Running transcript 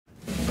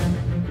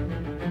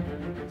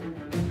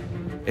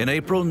In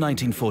April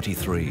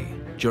 1943,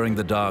 during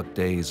the dark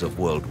days of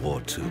World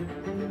War II,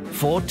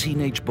 4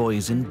 teenage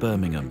boys in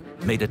Birmingham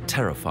made a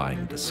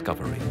terrifying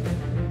discovery.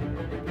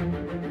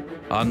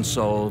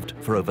 Unsolved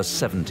for over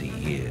 70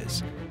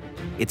 years,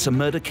 it's a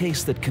murder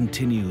case that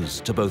continues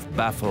to both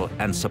baffle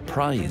and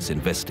surprise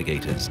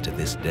investigators to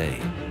this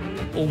day.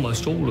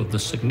 Almost all of the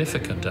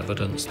significant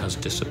evidence has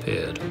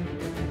disappeared.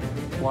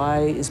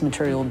 Why is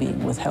material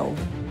being withheld?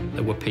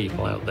 There were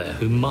people out there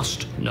who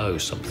must know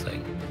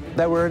something.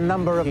 There were a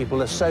number of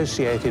people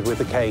associated with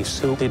the case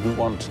who didn't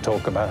want to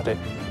talk about it.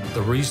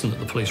 The reason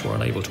that the police were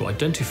unable to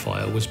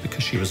identify her was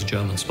because she was a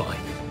German spy.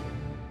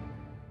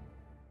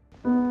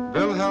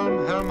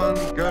 Wilhelm Hermann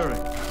Göring.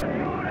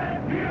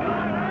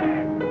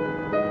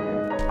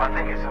 I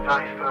think it's a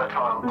very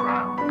fertile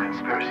ground,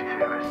 conspiracy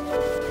theorists.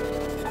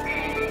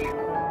 He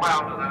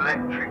wound an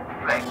electric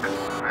flex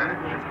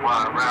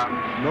wire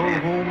around. No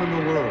home in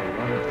the world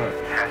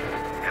untouched. Yes,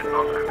 he had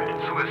not committed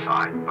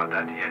suicide, but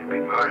that he had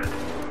been murdered.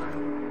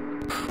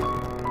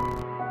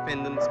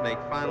 Defendants make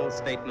final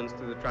statements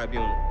to the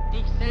tribunal.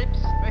 Ich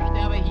selbst möchte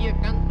aber hier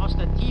ganz aus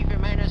der Tiefe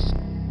meines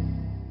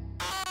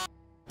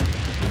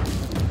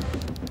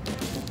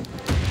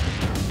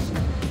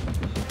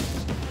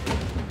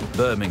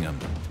Birmingham,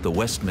 the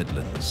West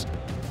Midlands.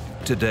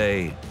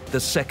 Today, the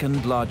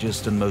second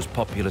largest and most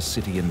populous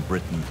city in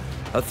Britain,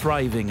 a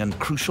thriving and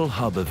crucial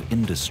hub of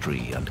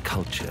industry and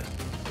culture.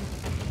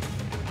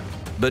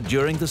 But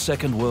during the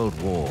Second World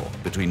War,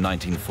 between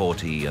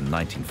 1940 and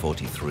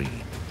 1943,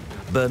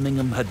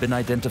 Birmingham had been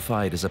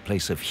identified as a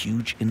place of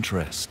huge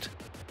interest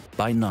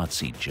by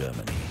Nazi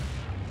Germany.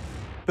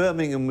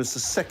 Birmingham was the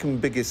second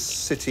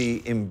biggest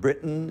city in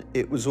Britain.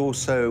 It was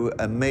also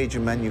a major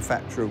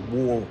manufacturer of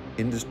war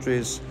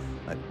industries,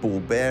 like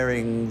ball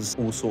bearings,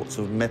 all sorts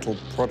of metal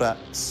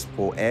products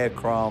for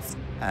aircraft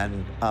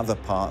and other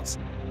parts.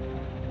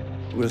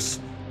 It was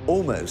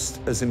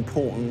almost as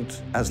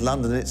important as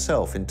London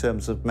itself in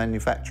terms of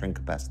manufacturing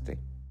capacity.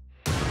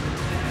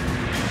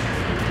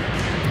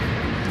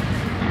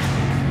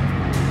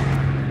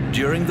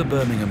 During the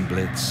Birmingham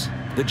Blitz,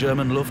 the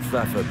German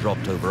Luftwaffe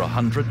dropped over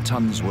 100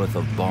 tons worth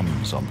of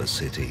bombs on the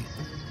city,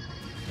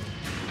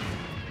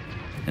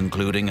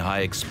 including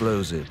high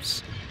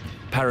explosives,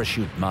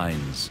 parachute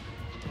mines,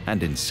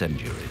 and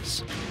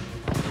incendiaries.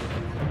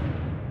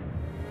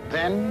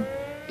 Then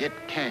it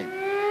came.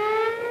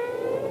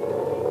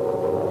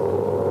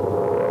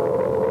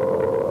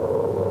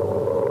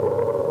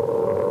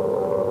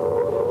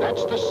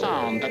 That's the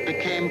sound that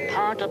became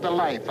part of the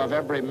life of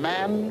every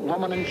man,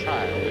 woman, and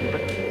child in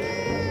Britain.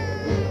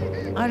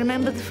 I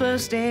remember the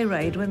first air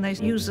raid when they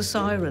used the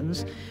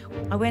sirens.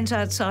 I went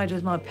outside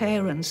with my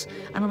parents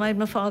and I made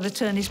my father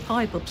turn his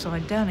pipe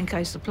upside down in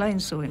case the plane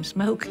saw him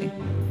smoking.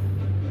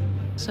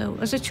 So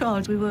as a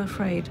child, we were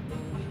afraid.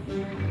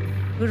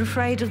 We were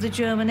afraid of the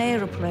German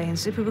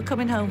aeroplanes. If we were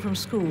coming home from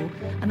school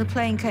and the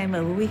plane came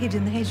over, we hid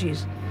in the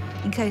hedges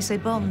in case they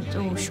bombed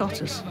or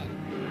shot us.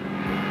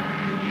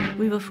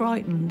 We were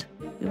frightened.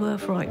 We were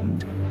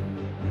frightened.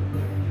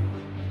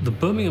 The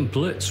Birmingham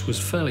Blitz was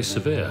fairly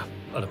severe.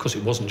 And of course,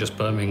 it wasn't just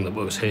Birmingham that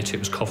was hit, it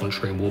was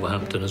Coventry and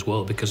Wolverhampton as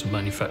well because of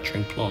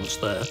manufacturing plants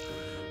there.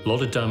 A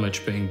lot of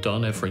damage being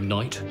done every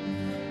night.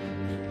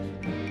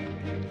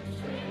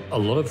 A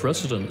lot of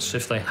residents,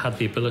 if they had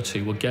the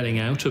ability, were getting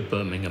out of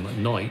Birmingham at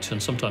night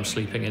and sometimes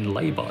sleeping in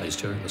lay-bys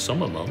during the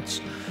summer months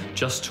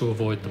just to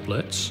avoid the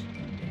Blitz.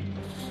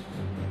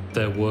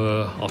 There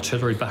were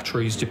artillery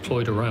batteries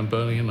deployed around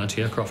Birmingham,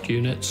 anti-aircraft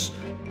units.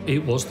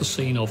 It was the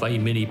scene of a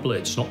mini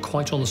blitz, not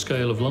quite on the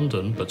scale of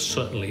London, but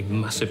certainly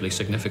massively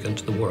significant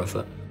to the war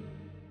effort.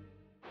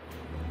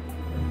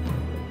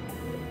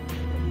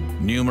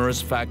 Numerous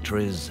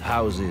factories,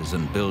 houses,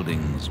 and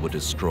buildings were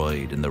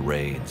destroyed in the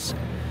raids,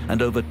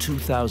 and over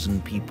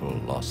 2,000 people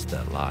lost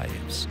their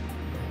lives.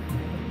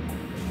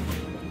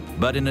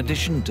 But in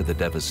addition to the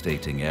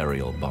devastating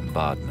aerial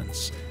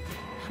bombardments,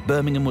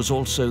 Birmingham was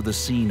also the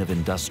scene of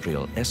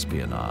industrial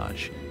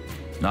espionage,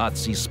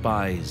 Nazi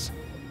spies,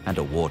 and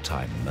a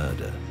wartime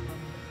murder,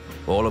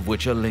 all of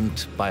which are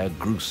linked by a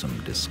gruesome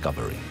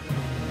discovery.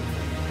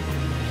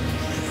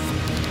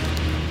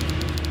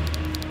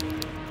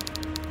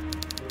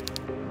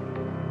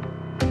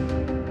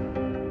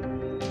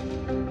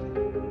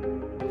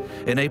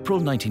 In April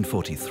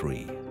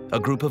 1943, a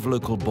group of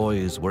local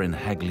boys were in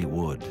Hagley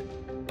Wood,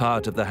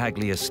 part of the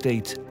Hagley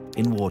estate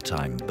in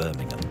wartime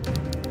Birmingham.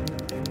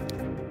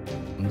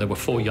 There were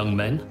 4 young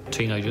men,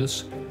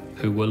 teenagers,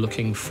 who were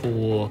looking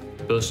for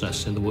bird's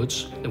nests in the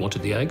woods. They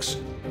wanted the eggs.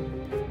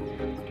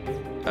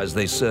 As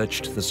they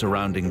searched the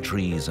surrounding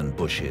trees and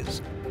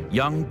bushes,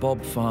 young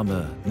Bob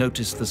Farmer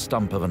noticed the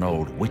stump of an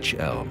old wych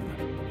elm.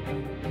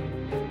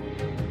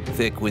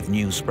 Thick with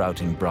new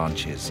sprouting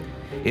branches,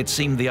 it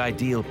seemed the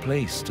ideal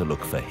place to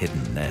look for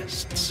hidden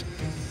nests.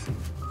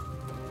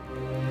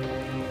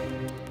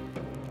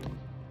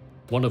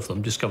 One of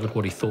them discovered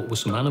what he thought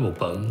was some animal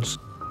bones.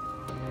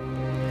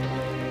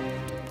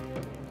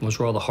 Was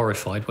rather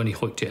horrified when he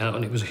hooked it out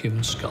and it was a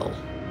human skull.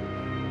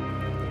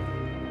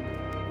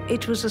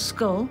 It was a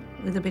skull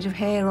with a bit of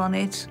hair on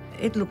it.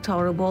 It looked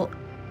horrible.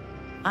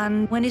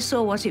 And when he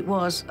saw what it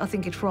was, I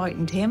think it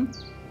frightened him.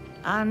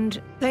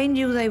 And they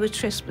knew they were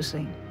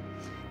trespassing.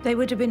 They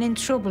would have been in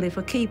trouble if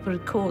a keeper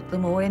had caught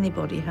them or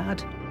anybody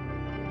had.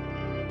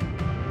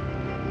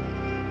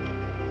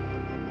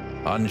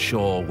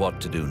 Unsure what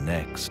to do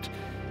next,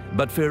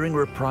 but fearing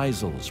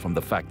reprisals from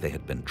the fact they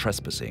had been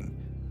trespassing,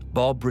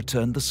 Bob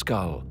returned the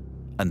skull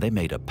and they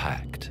made a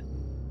pact.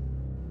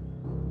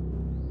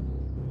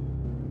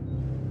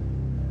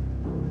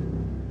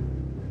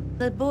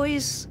 The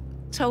boys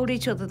told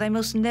each other they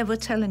must never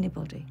tell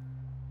anybody.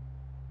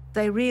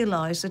 They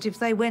realised that if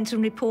they went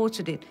and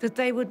reported it, that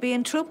they would be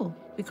in trouble,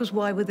 because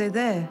why were they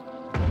there?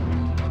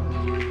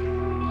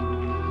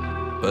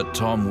 But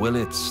Tom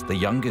Willits, the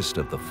youngest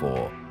of the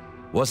four,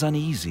 was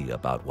uneasy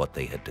about what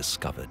they had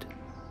discovered.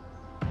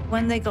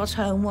 When they got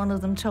home, one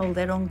of them told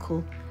their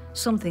uncle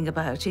something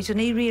about it, and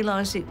he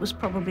realised it was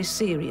probably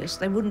serious.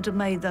 They wouldn't have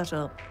made that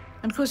up.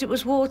 And because it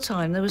was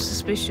wartime, they were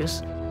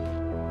suspicious.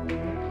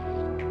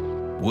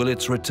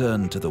 Willits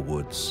returned to the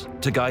woods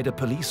to guide a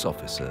police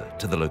officer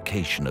to the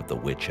location of the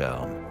witch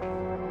elm.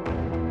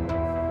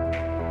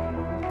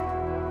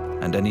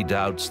 And any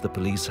doubts the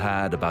police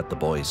had about the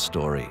boy's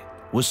story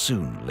was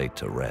soon laid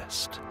to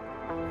rest.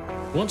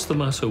 Once the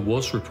matter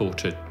was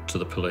reported to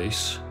the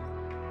police,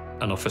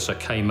 an officer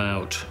came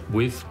out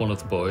with one of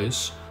the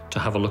boys to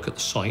have a look at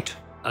the site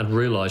and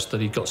realised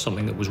that he'd got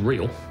something that was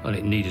real and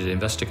it needed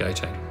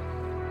investigating.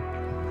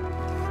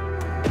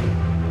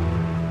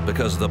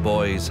 Because the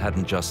boys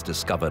hadn't just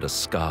discovered a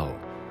skull,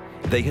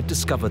 they had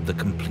discovered the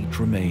complete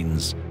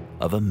remains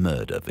of a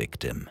murder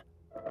victim.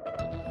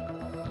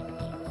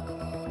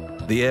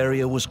 The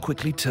area was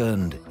quickly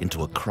turned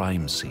into a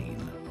crime scene.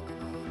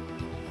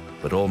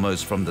 But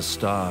almost from the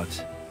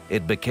start,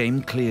 it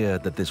became clear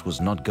that this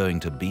was not going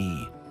to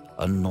be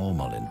a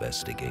normal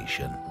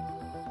investigation.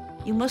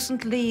 You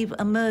mustn't leave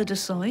a murder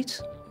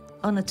site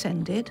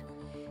unattended.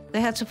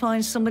 They had to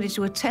find somebody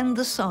to attend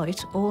the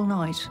site all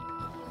night.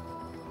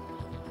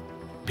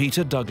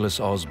 Peter Douglas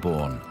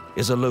Osborne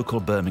is a local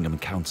Birmingham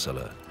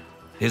councillor.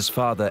 His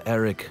father,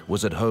 Eric,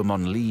 was at home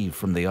on leave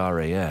from the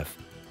RAF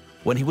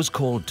when he was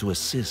called to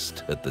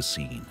assist at the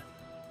scene.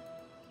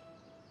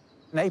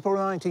 In April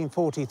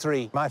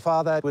 1943, my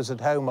father was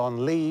at home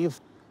on leave.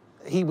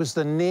 He was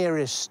the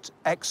nearest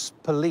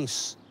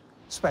ex-police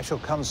special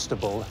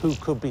constable who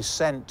could be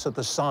sent to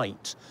the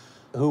site,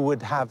 who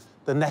would have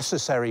the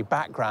necessary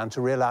background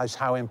to realise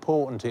how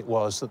important it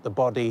was that the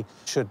body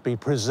should be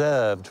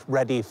preserved,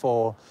 ready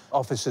for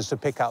officers to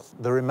pick up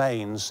the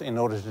remains in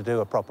order to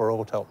do a proper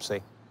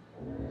autopsy.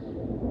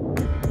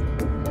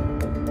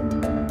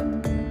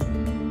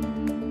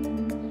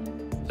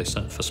 They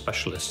sent for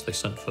specialists, they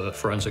sent for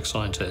forensic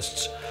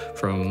scientists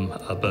from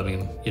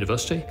Birmingham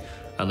University,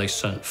 and they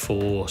sent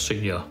for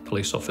senior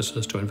police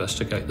officers to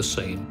investigate the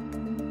scene.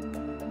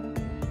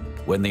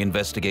 When the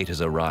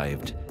investigators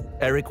arrived,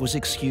 Eric was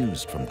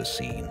excused from the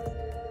scene.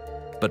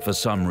 But for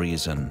some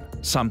reason,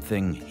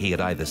 something he had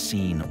either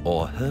seen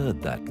or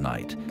heard that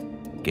night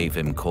gave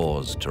him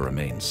cause to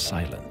remain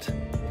silent.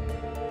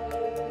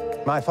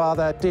 My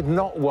father did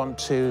not want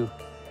to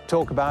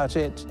talk about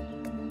it.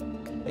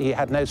 He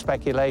had no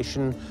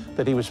speculation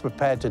that he was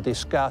prepared to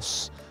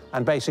discuss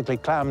and basically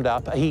clammed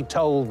up. He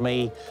told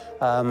me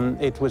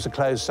it was a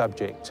closed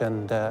subject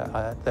and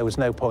there was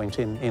no point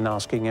in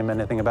asking him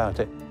anything about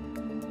it.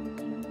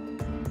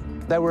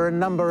 There were a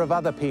number of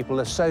other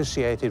people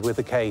associated with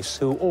the case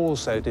who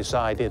also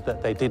decided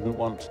that they didn't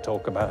want to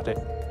talk about it.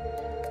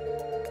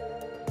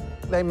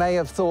 They may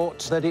have thought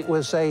that it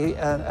was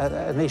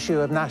an issue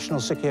of national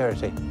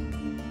security.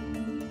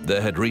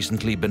 There had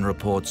recently been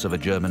reports of a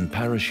German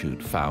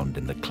parachute found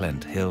in the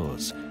Clent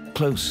Hills,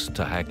 close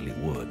to Hagley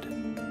Wood.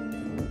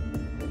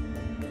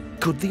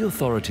 Could the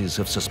authorities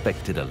have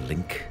suspected a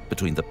link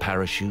between the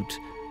parachute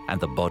and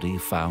the body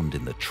found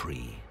in the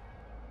tree?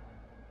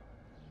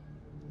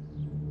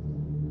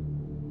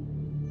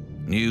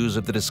 News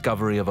of the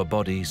discovery of a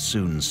body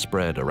soon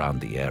spread around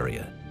the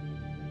area,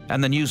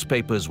 and the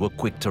newspapers were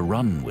quick to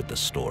run with the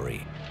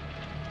story.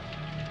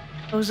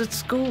 I was at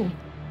school,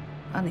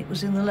 and it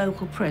was in the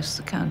local press,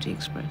 the County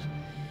Express.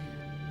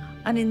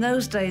 And in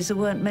those days, there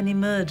weren't many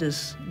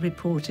murders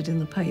reported in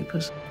the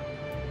papers.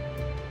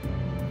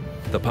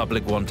 The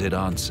public wanted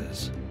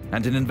answers,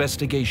 and an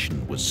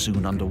investigation was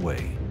soon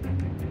underway.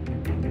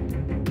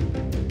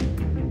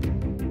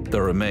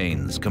 The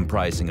remains,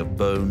 comprising of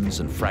bones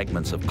and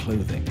fragments of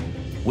clothing,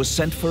 was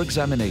sent for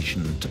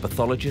examination to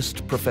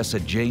pathologist Professor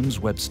James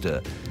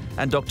Webster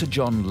and Dr.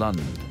 John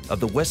Lund of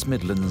the West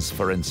Midlands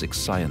Forensic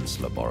Science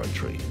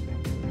Laboratory.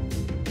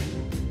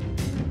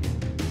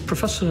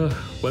 Professor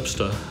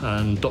Webster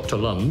and Dr.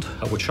 Lund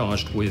were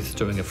charged with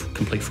doing a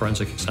complete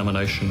forensic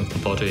examination of the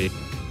body.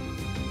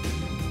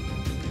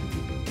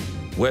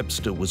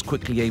 Webster was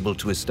quickly able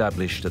to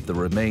establish that the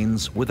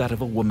remains were that of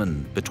a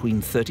woman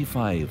between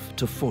 35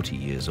 to 40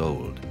 years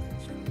old,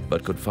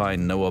 but could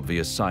find no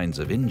obvious signs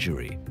of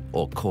injury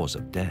or cause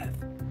of death.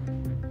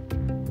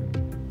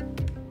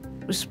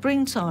 It was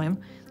springtime,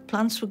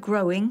 plants were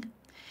growing.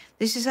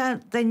 This is how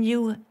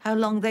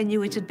long they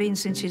knew it had been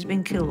since she'd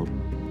been killed.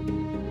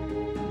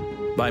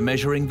 By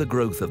measuring the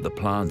growth of the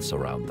plants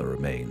around the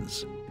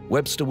remains,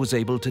 Webster was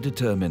able to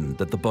determine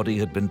that the body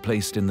had been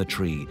placed in the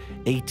tree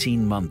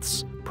 18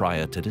 months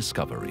prior to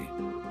discovery.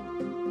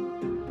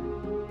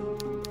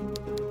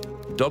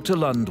 Dr.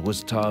 Lund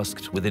was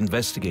tasked with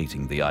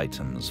investigating the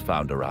items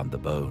found around the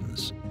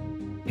bones.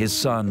 His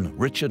son,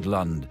 Richard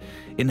Lund,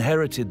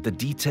 inherited the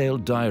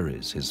detailed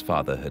diaries his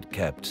father had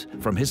kept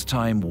from his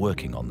time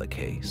working on the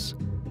case.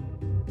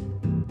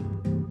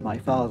 My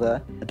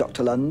father,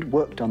 Dr. Lund,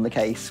 worked on the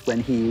case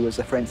when he was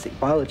a forensic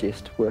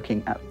biologist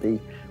working at the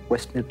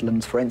West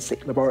Midlands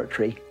Forensic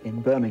Laboratory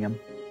in Birmingham.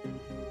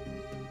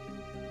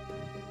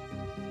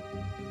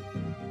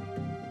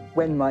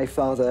 When my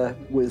father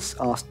was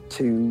asked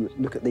to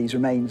look at these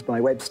remains by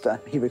Webster,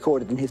 he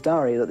recorded in his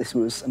diary that this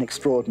was an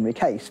extraordinary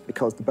case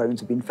because the bones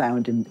had been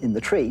found in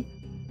the tree.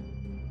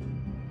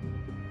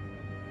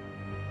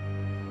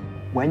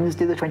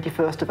 Wednesday, the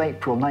 21st of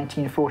April,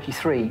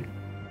 1943,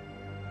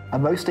 a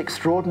most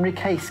extraordinary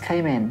case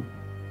came in.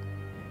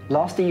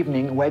 Last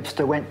evening,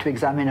 Webster went to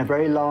examine a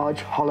very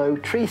large, hollow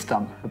tree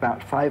stump,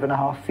 about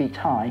 5.5 feet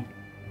high,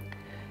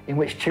 in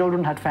which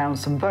children had found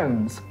some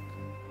bones.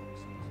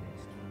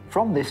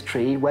 From this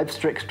tree,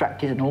 Webster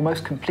extracted an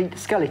almost complete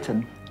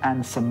skeleton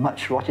and some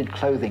much rotted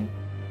clothing.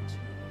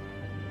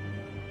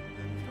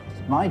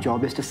 My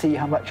job is to see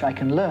how much I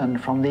can learn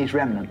from these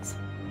remnants.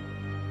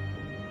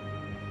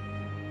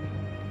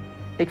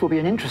 It will be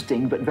an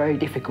interesting but very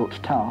difficult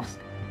task.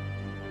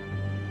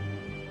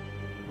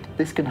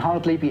 This can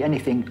hardly be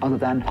anything other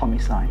than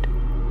homicide.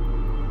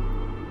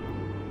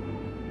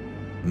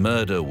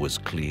 Murder was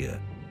clear,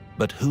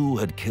 but who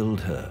had killed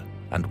her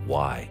and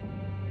why?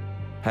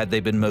 Had they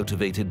been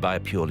motivated by a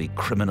purely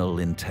criminal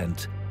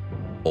intent,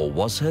 or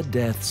was her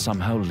death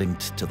somehow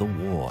linked to the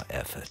war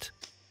effort?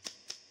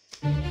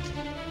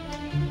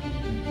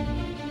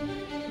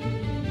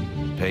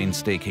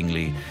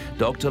 Painstakingly,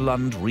 Dr.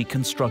 Lund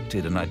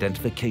reconstructed an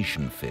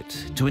identification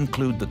fit to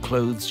include the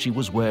clothes she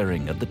was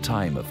wearing at the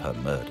time of her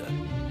murder.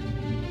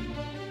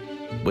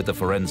 With the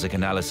forensic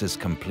analysis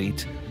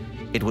complete,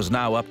 it was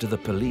now up to the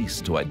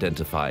police to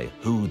identify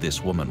who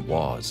this woman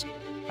was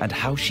and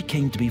how she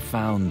came to be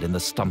found in the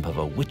stump of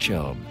a wych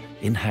elm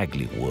in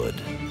Hagley Wood.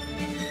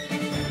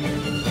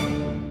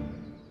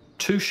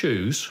 2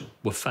 shoes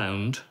were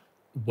found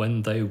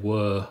when they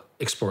were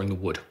exploring the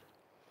wood.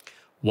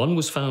 One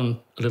was found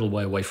a little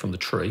way away from the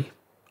tree,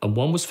 and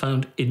one was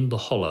found in the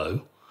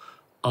hollow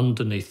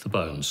underneath the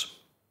bones.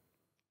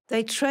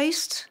 They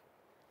traced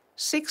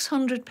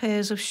 600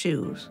 pairs of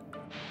shoes.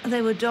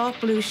 They were dark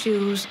blue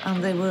shoes,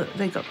 and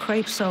they got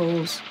crepe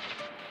soles.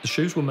 The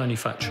shoes were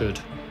manufactured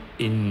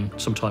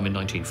sometime in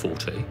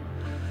 1940,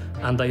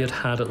 and they had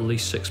had at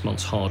least 6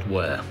 months hard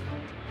wear.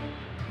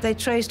 They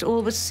traced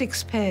all but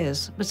 6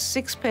 pairs, but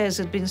 6 pairs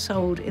had been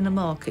sold in a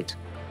market.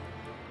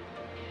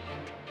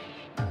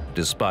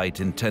 Despite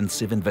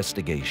intensive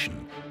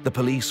investigation, the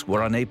police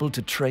were unable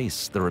to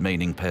trace the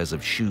remaining pairs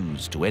of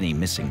shoes to any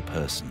missing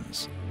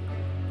persons.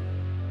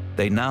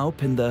 They now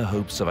pinned their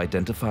hopes of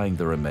identifying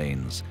the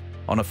remains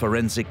on a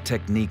forensic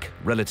technique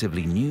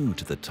relatively new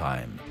to the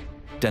time,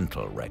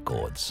 dental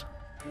records.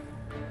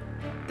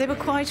 They were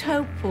quite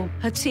hopeful.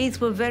 Her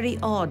teeth were very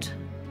odd.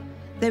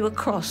 They were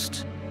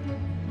crossed.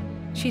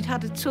 She'd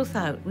had a tooth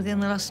out within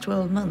the last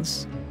 12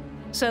 months.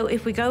 So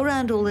if we go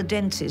around all the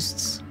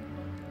dentists,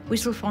 we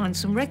shall find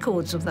some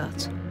records of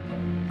that.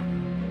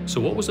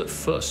 So what was at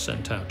first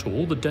sent out to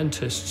all the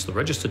dentists, the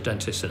registered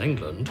dentists in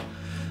England,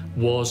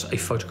 was a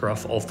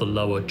photograph of the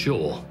lower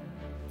jaw.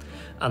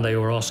 And they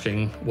were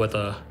asking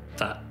whether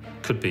that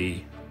could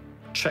be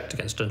checked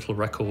against dental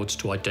records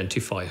to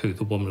identify who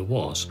the woman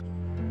was.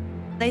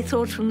 They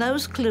thought from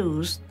those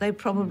clues, they'd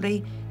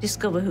probably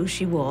discover who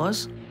she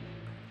was.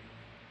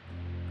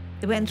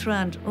 They went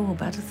around,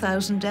 about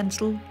 1,000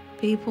 dental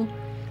people.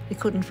 They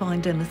couldn't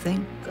find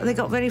anything. They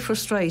got very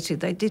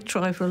frustrated. They did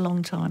try for a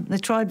long time. They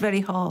tried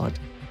very hard.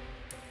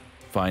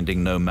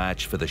 Finding no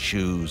match for the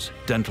shoes,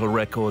 dental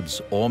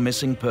records, or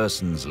missing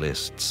persons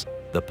lists,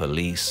 the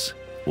police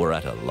were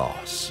at a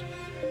loss.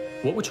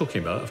 What we're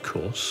talking about, of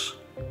course,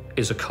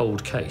 is a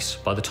cold case.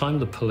 By the time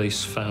the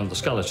police found the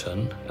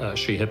skeleton,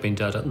 she had been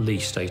dead at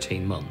least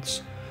 18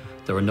 months.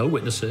 There are no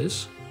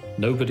witnesses.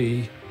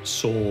 Nobody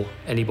saw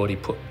anybody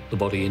put the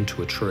body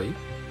into a tree.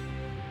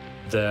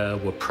 There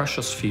were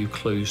precious few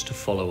clues to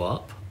follow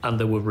up, and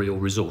there were real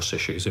resource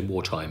issues in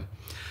wartime.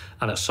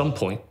 And at some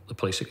point, the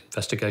police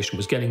investigation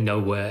was getting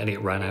nowhere and it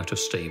ran out of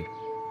steam.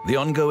 The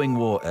ongoing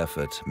war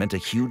effort meant a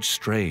huge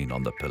strain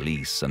on the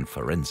police and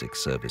forensic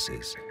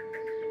services.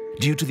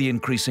 Due to the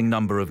increasing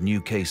number of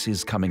new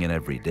cases coming in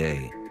every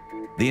day,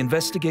 the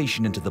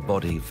investigation into the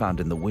body found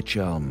in the wych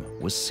elm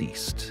was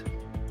ceased,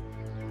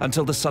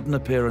 until the sudden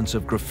appearance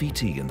of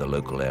graffiti in the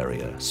local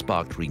area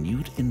sparked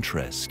renewed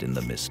interest in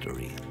the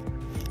mystery.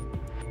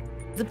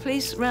 The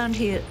police around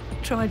here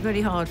tried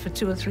very hard for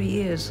 2 or 3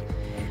 years,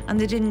 and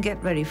they didn't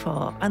get very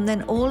far. And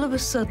then all of a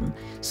sudden,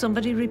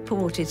 somebody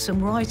reported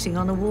some writing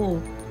on a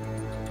wall.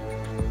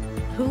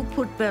 Who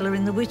put Bella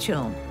in the wych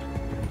elm?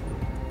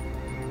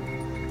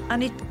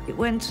 And it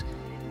went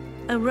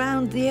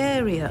around the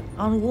area,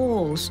 on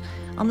walls,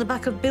 on the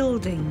back of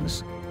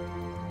buildings.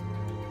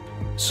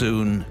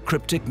 Soon,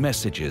 cryptic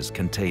messages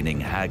containing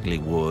Hagley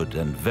Wood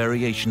and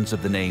variations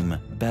of the name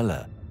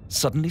Bella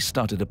suddenly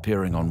started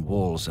appearing on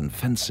walls and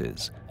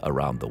fences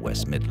around the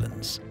West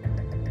Midlands.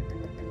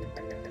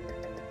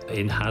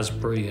 In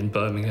Hasbury, in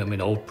Birmingham, in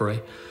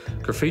Oldbury,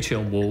 graffiti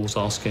on walls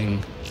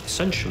asking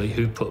essentially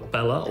who put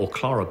Bella or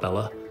Clara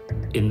Bella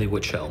in the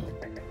witch elm.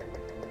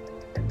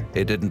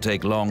 It didn't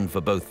take long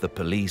for both the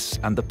police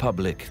and the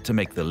public to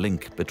make the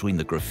link between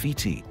the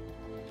graffiti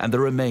and the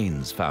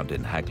remains found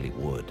in Hagley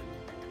Wood.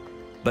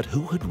 But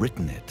who had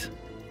written it?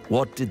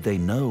 What did they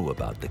know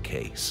about the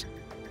case?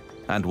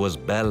 And was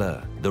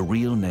Bella the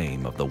real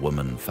name of the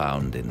woman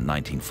found in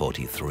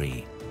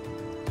 1943?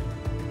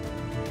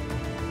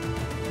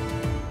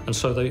 And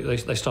so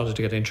they started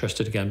to get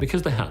interested again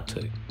because they had to.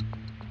 It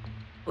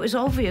was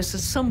obvious that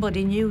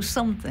somebody knew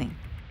something.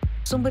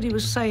 Somebody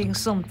was saying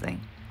something.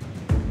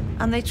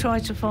 And they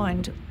tried to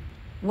find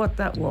what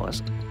that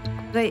was.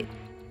 They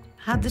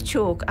had the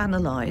chalk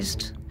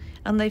analysed,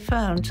 and they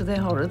found, to their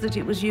horror, that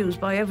it was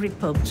used by every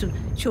pub to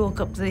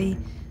chalk up the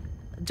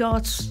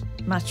darts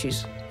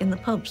matches in the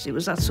pubs. It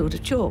was that sort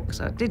of chalk,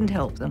 so it didn't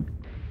help them.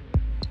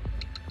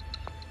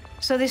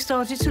 So they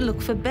started to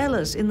look for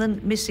Bellas in the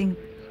missing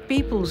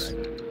people's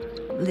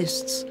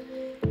lists.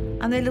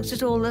 And they looked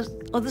at all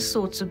the other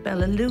sorts of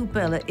Bella, Lou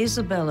Bella,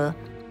 Isabella.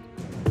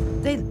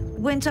 They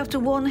went after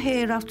one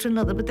hair after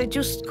another, but they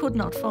just could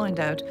not find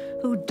out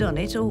who'd done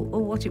it or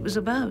what it was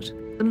about.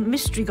 The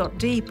mystery got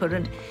deeper,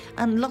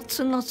 and lots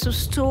of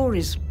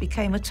stories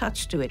became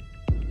attached to it.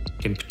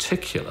 In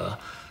particular,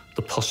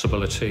 the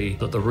possibility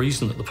that the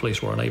reason that the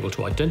police were unable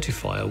to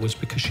identify her was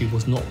because she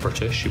was not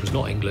British, she was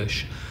not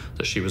English,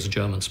 that she was a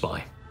German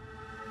spy.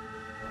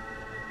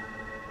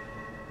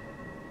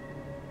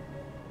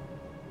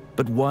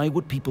 But why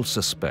would people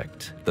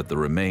suspect that the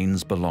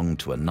remains belonged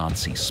to a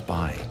Nazi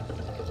spy?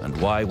 And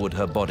why would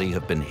her body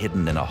have been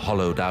hidden in a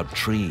hollowed-out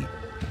tree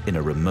in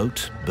a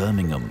remote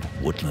Birmingham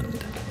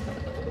woodland?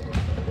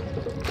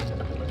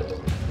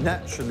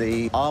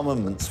 Naturally,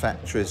 armaments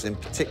factories, in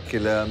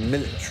particular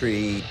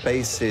military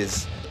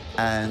bases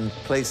and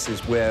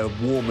places where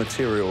war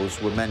materials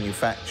were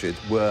manufactured,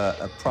 were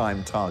a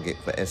prime target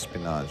for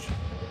espionage.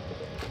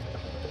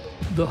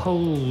 The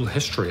whole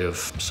history of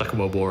Second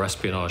World War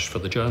espionage for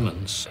the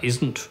Germans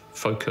isn't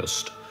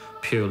focused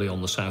purely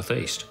on the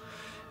southeast.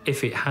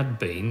 If it had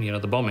been,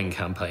 the bombing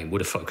campaign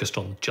would have focused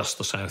on just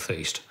the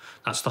southeast.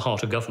 That's the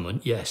heart of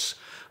government, yes,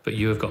 but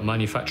you have got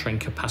manufacturing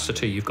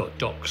capacity, you've got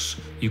docks,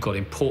 you've got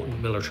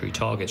important military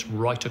targets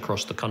right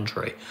across the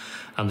country.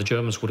 And the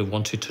Germans would have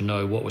wanted to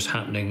know what was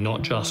happening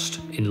not just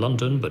in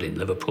London, but in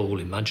Liverpool,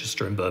 in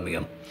Manchester, in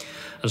Birmingham.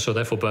 And so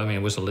therefore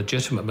Birmingham was a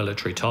legitimate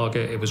military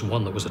target. It was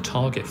one that was a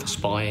target for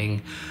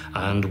spying,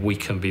 and we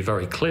can be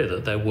very clear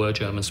that there were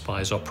German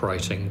spies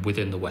operating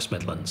within the West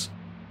Midlands.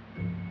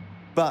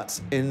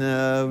 But in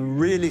a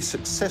really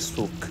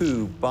successful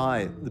coup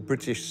by the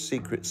British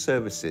Secret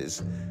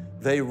Services,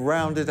 they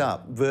rounded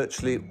up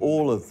virtually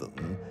all of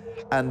them,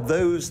 and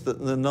those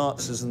that the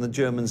Nazis and the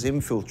Germans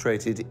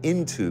infiltrated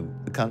into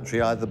the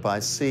country, either by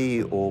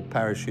sea or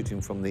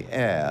parachuting from the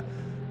air,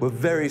 were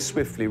very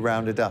swiftly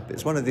rounded up.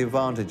 It's one of the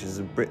advantages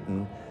of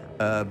Britain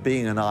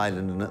being an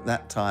island, and at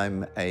that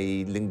time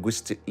a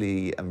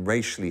linguistically and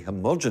racially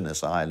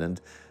homogenous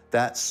island,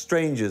 that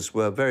strangers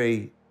were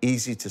very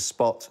easy to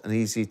spot and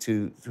easy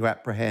to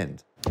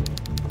apprehend.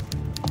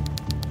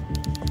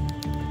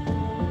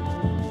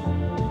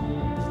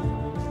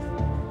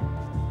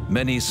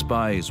 Many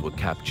spies were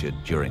captured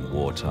during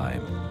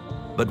wartime,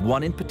 but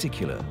one in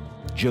particular,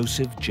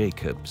 Joseph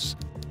Jacobs,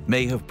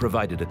 may have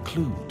provided a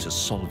clue to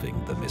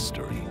solving the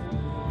mystery.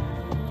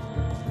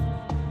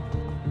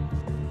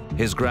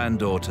 His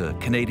granddaughter,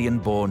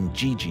 Canadian-born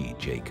Gigi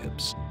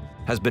Jacobs,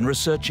 has been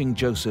researching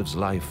Joseph's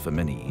life for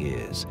many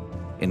years,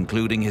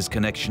 including his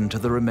connection to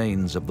the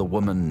remains of the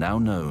woman now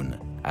known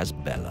as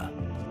Bella.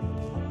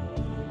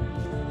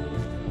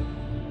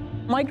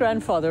 My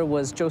grandfather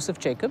was Joseph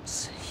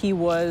Jacobs. He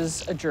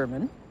was a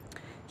German.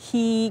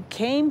 He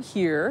came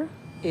here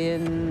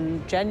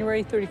in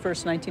January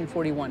 31st,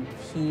 1941.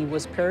 He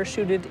was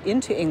parachuted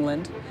into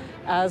England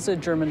as a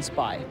German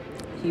spy.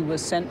 He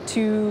was sent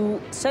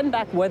to send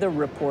back weather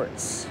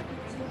reports.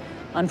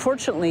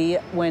 Unfortunately,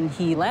 when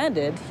he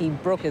landed, he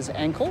broke his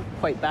ankle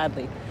quite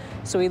badly.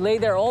 So he lay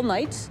there all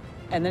night,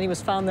 and then he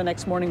was found the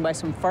next morning by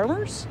some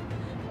farmers,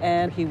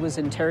 and he was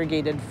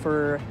interrogated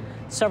for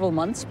several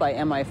months by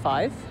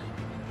MI5.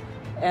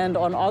 And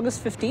on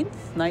August 15th,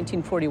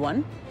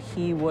 1941,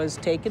 he was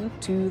taken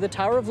to the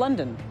Tower of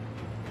London,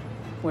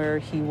 where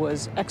he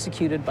was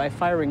executed by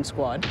firing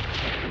squad.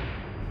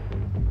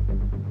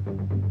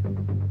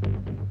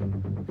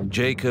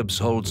 Jacobs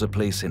holds a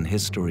place in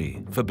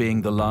history for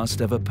being the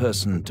last ever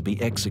person to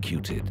be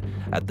executed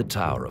at the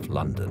Tower of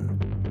London.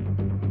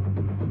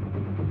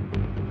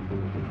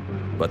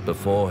 But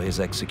before his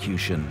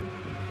execution,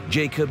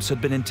 Jacobs had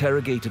been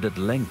interrogated at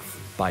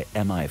length by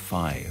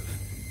MI5,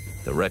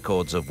 the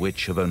records of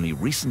which have only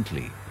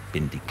recently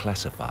been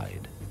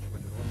declassified.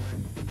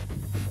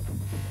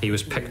 He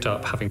was picked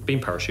up, having been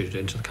parachuted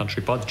into the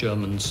country by the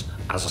Germans,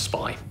 as a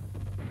spy.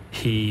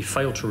 He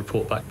failed to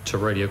report back to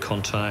radio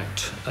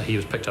contact. He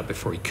was picked up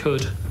before he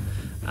could,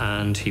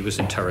 and he was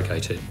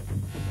interrogated.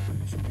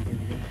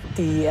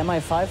 The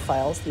MI5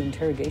 files, the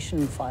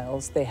interrogation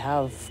files, they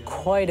have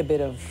quite a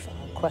bit of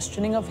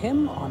questioning of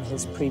him on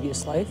his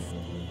previous life.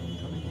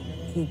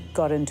 He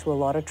got into a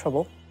lot of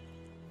trouble.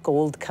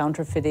 Gold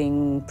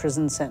counterfeiting,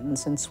 prison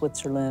sentence in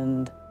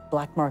Switzerland,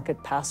 black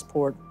market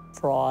passport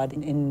fraud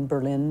in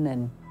Berlin,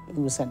 and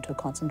he was sent to a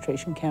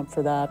concentration camp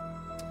for that.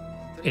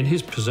 In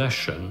his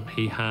possession,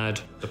 he had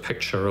a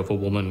picture of a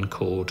woman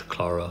called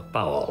Clara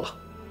Bawerla,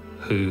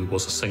 who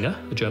was a singer,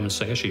 a German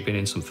singer. She'd been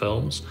in some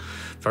films,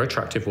 very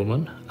attractive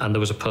woman, and there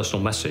was a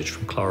personal message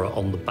from Clara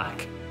on the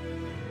back.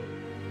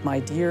 My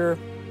dear ...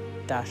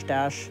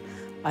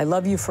 I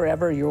love you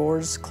forever,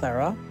 yours,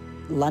 Clara.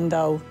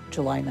 Landau,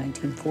 July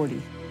 1940.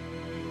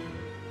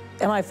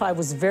 MI5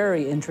 was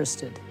very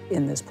interested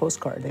in this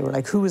postcard. They were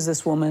like, who is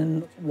this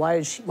woman?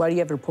 Why do you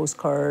have her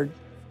postcard?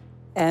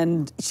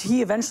 And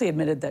he eventually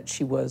admitted that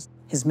she was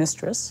his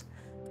mistress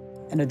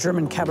and a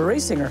German cabaret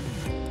singer.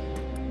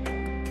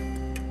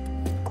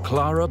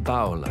 Clara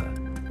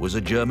Bawerla was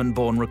a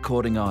German-born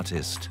recording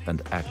artist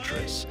and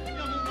actress.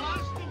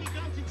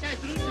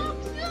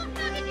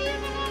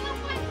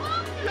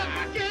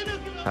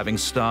 Having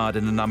starred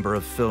in a number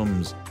of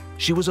films,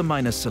 she was a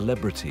minor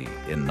celebrity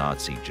in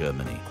Nazi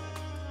Germany,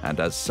 and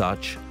as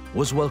such,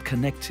 was well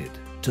connected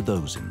to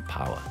those in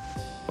power.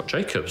 What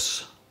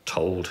Jacobs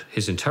told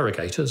his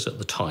interrogators at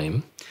the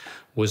time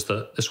was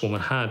that this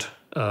woman had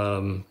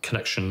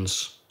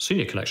connections,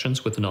 senior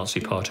connections with the Nazi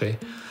Party,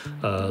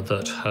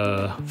 that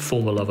her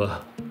former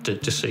lover,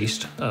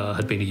 deceased,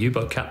 had been a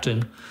U-boat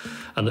captain,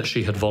 and that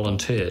she had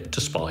volunteered to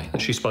spy,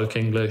 that she spoke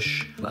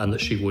English, and that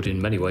she would in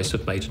many ways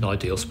have made an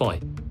ideal spy.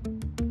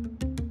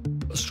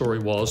 The story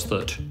was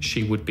that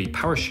she would be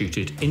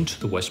parachuted into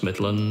the West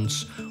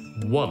Midlands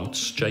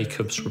once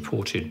Jacobs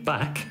reported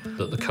back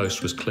that the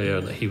coast was clear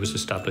and that he was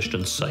established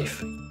and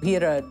safe. He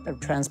had a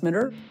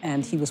transmitter,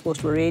 and he was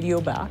supposed to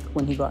radio back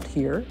when he got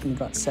here and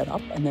got set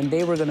up, and then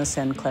they were going to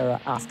send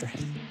Clara after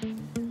him.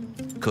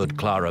 Could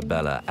Clara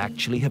Bella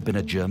actually have been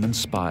a German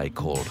spy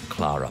called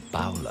Clara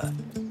Bawerla?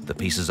 The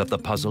pieces of the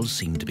puzzle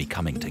seemed to be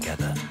coming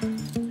together.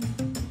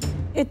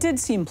 It did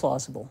seem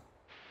plausible.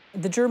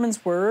 The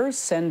Germans were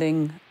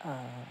sending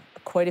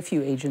quite a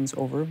few agents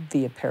over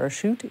via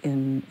parachute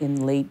in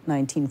late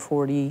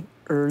 1940,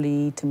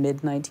 early to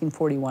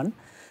mid-1941.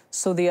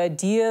 So the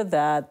idea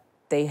that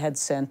they had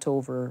sent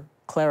over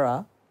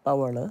Clara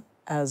Bawerla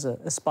as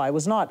a spy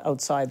was not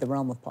outside the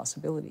realm of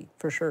possibility,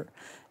 for sure.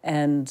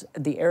 And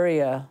the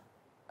area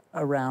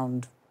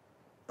around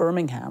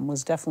Birmingham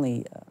was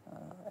definitely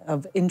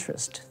of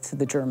interest to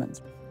the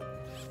Germans.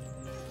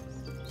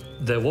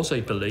 There was a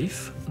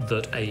belief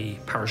that a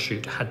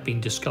parachute had been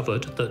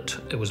discovered, that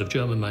it was of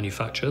German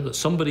manufacture, that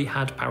somebody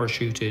had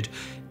parachuted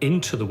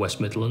into the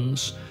West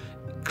Midlands,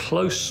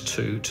 close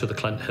to the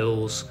Clent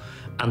Hills,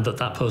 and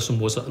that person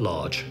was at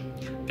large,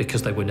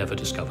 because they were never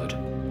discovered.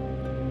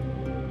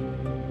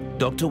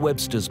 Dr.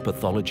 Webster's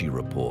pathology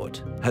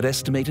report had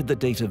estimated the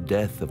date of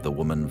death of the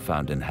woman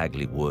found in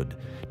Hagley Wood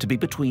to be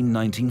between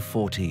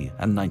 1940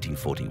 and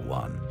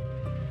 1941.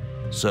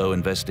 So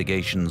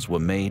investigations were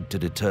made to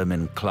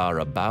determine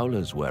Clara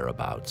Bawerla's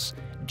whereabouts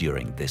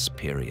during this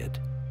period.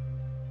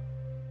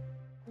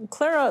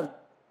 Clara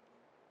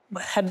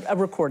had a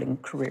recording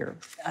career.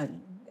 It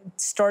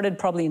started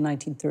probably in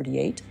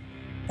 1938,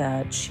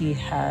 that she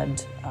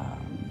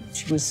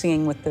was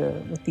singing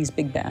with these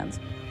big bands.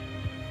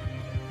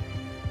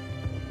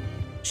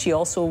 She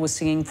also was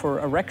singing for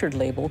a record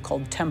label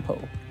called Tempo.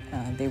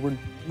 They would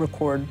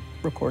record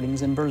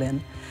recordings in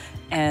Berlin,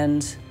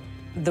 and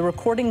the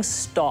recordings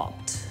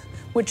stopped,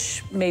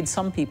 which made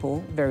some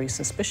people very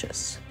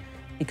suspicious,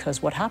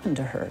 because what happened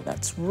to her?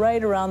 That's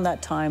right around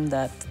that time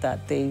that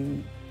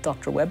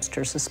Dr.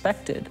 Webster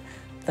suspected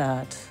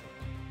that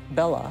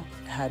Bella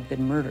had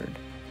been murdered.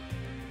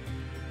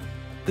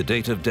 The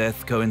date of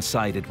death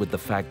coincided with the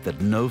fact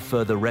that no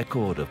further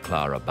record of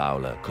Clara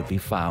Bawerla could be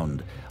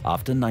found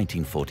after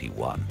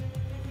 1941.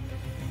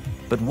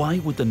 But why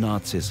would the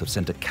Nazis have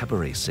sent a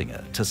cabaret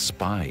singer to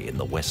spy in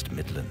the West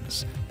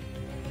Midlands?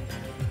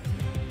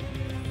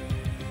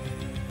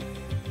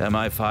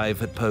 MI5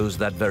 had posed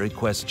that very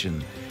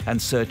question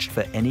and searched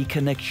for any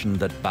connection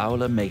that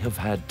Bawerla may have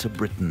had to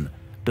Britain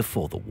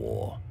before the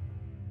war.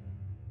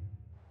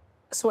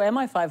 So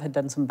MI5 had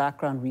done some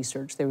background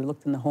research. They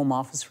looked in the Home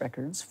Office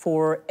records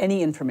for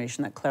any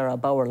information that Clara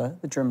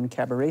Bawerla, the German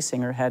cabaret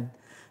singer,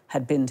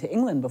 had been to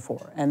England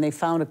before. And they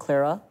found a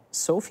Clara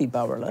Sophie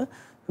Bawerla,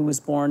 who was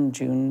born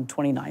June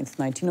 29th,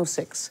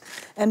 1906,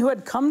 and who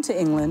had come to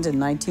England in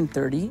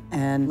 1930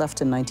 and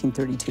left in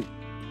 1932.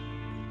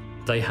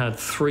 They had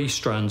three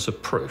strands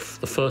of proof,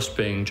 the first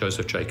being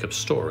Joseph Jacobs'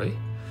 story,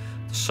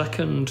 the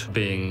second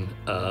being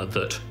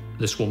that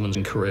this woman's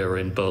career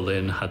in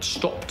Berlin had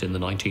stopped in the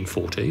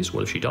 1940s.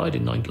 Well, if she died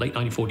in late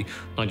 1940,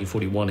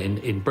 1941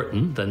 in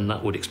Britain, then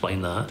that would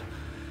explain that,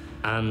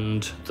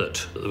 and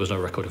that there was no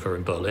record of her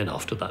in Berlin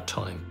after that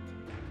time.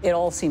 It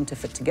all seemed to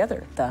fit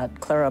together, that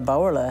Clara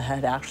Bawerla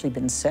had actually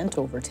been sent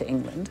over to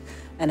England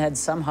and had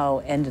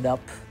somehow ended up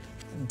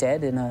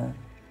dead in a,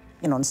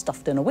 and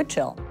stuffed in a witch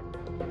elm.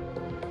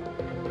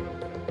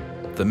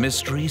 The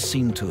mystery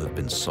seemed to have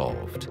been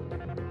solved,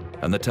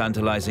 and the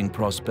tantalizing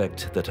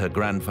prospect that her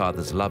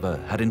grandfather's lover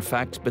had in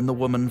fact been the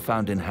woman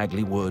found in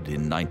Hagley Wood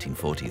in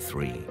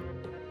 1943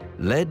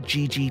 led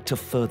Gigi to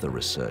further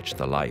research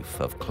the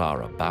life of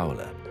Clara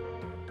Bawerla,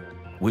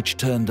 which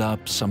turned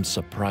up some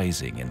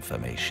surprising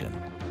information.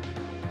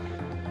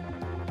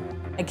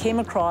 I came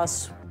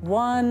across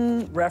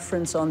one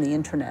reference on the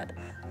internet,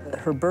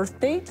 her birth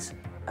date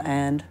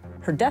and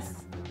her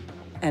death,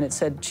 and it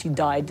said she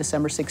died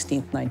December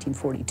 16th,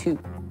 1942.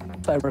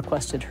 So I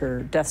requested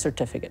her death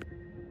certificate.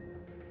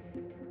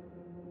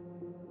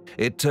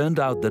 It turned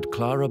out that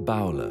Clara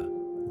Bawerla,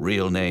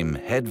 real name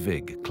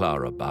Hedwig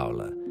Clara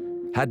Bawerla,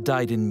 had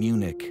died in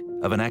Munich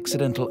of an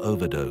accidental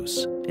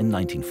overdose in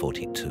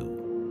 1942.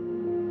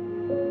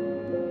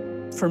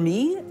 For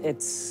me,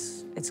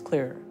 it's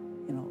clear.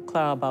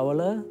 Clara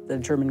Bawerla, the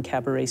German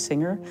cabaret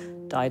singer,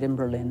 died in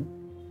Berlin,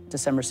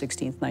 December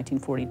 16th,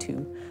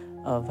 1942,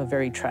 of a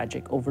very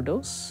tragic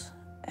overdose,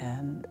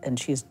 and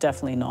she is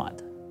definitely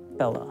not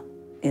Bella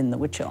in the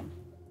witch elm.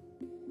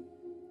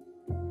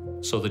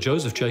 So the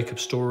Joseph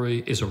Jacobs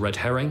story is a red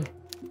herring.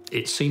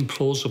 It seemed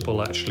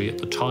plausible actually at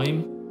the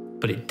time,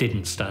 but it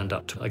didn't stand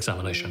up to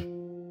examination.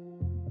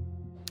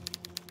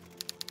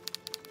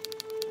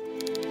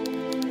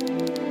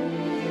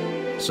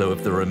 So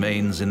if the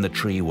remains in the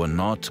tree were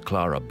not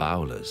Clara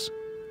Bawerla's,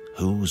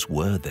 whose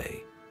were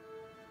they?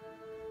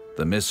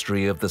 The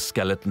mystery of the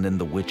skeleton in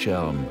the witch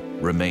elm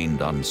remained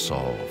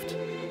unsolved,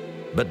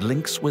 but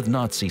links with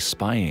Nazi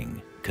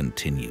spying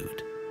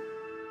continued.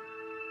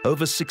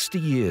 Over 60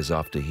 years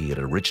after he had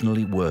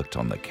originally worked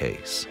on the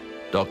case,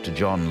 Dr.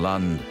 John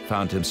Lund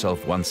found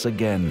himself once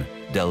again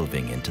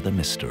delving into the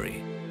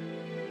mystery.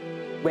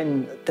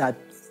 When Dad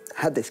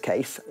had this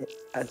case,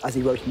 as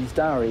he wrote in his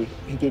diary,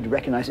 he did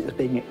recognize it as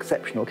being an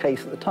exceptional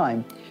case at the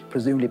time,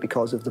 presumably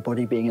because of the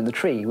body being in the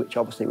tree, which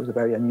obviously was a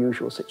very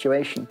unusual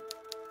situation.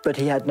 But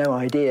he had no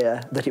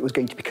idea that it was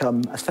going to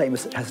become as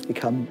famous as it has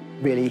become.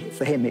 Really,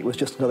 for him, it was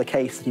just another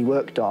case that he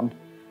worked on,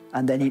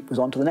 and then he was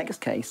on to the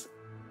next case.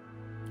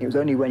 It was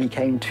only when he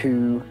came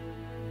to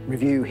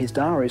review his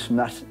diaries from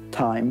that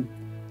time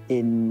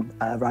in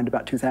around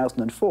about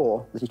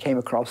 2004 that he came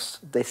across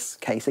this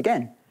case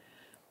again.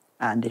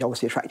 And it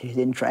obviously attracted his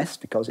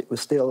interest because it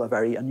was still a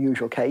very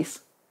unusual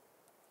case.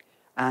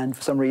 And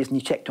for some reason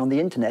he checked on the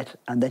internet,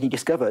 and then he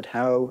discovered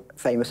how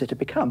famous it had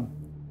become.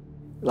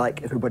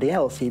 Like everybody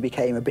else, he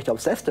became a bit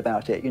obsessed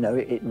about it.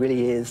 It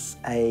really is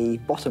a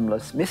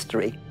bottomless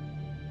mystery.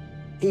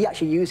 He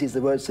actually uses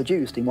the word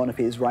seduced in one of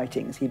his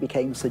writings. He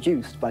became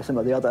seduced by some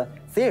of the other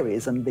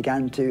theories and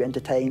began to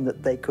entertain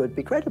that they could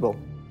be credible.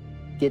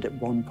 He did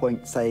at one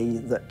point say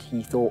that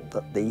he thought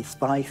that the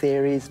spy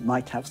theories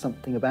might have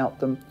something about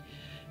them,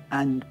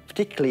 and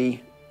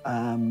particularly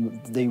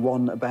the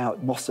one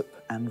about Mossop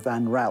and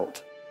Van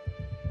Raalte.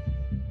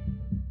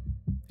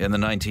 In the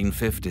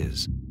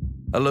 1950s,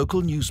 a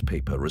local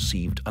newspaper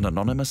received an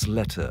anonymous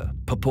letter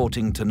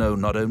purporting to know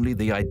not only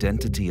the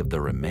identity of the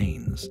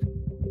remains,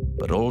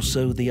 but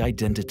also the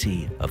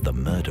identity of the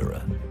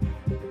murderer.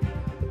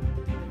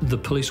 The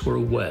police were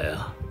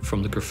aware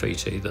from the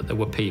graffiti that there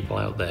were people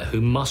out there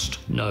who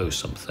must know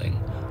something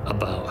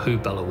about who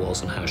Bella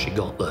was and how she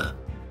got there.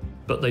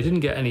 But they didn't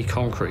get any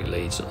concrete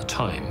leads at the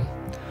time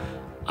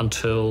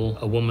until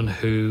a woman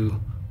who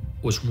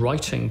was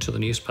writing to the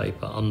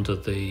newspaper under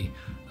the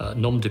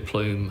nom de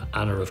plume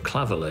Anna of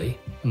Claverley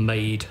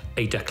made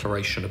a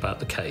declaration about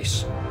the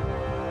case.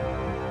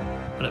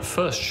 And at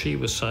first she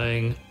was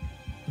saying,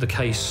 the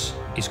case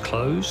is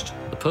closed,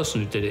 the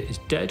person who did it is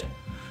dead,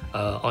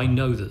 I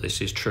know that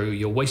this is true,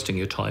 you're wasting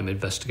your time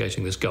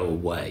investigating this, go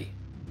away.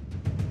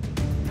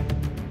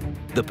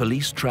 The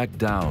police tracked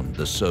down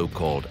the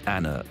so-called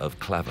Anna of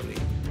Claverley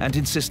and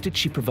insisted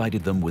she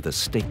provided them with a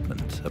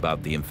statement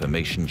about the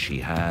information she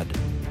had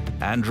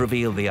and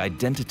reveal the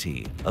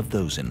identity of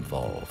those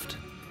involved.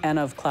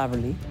 Anna of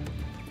Claverley,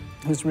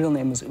 whose real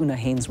name was Una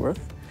Hainsworth,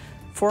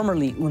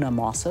 formerly Una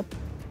Mossop.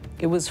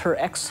 It was her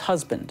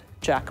ex-husband,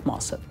 Jack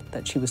Mossop,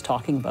 that she was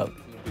talking about.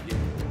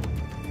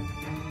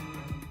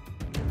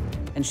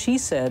 And she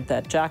said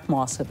that Jack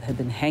Mossop had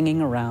been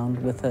hanging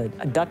around with a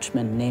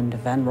Dutchman named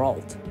Van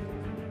Raalte.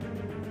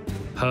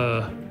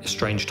 Her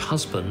estranged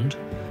husband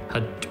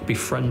had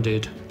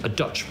befriended a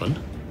Dutchman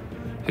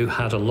who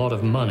had a lot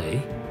of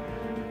money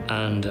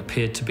and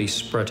appeared to be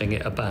spreading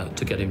it about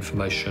to get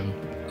information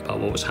about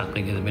what was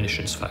happening in the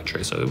munitions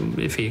factory. So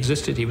if he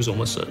existed, he was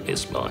almost certainly a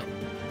spy.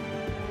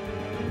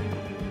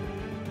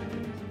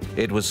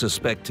 It was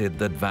suspected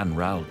that Van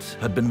Raalte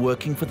had been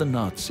working for the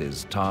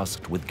Nazis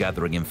tasked with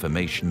gathering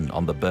information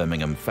on the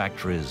Birmingham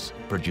factories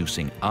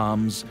producing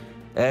arms,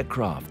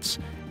 aircrafts,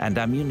 and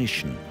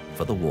ammunition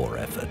for the war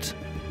effort.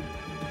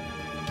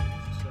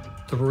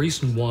 The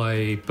reason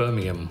why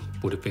Birmingham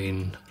would have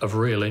been of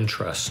real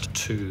interest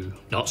to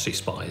Nazi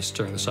spies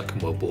during the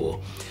Second World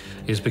War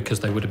is because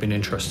they would have been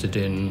interested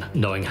in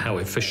knowing how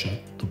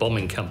efficient the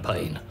bombing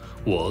campaign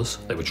was.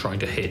 They were trying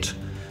to hit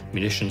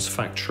munitions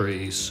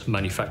factories,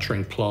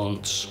 manufacturing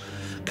plants,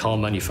 car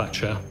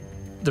manufacture.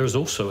 There's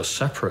also a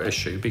separate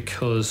issue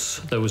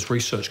because there was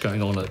research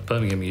going on at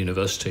Birmingham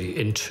University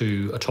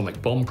into atomic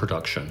bomb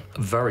production,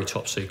 very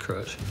top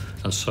secret.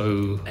 And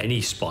so any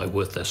spy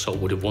worth their salt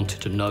would have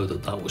wanted to know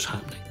that that was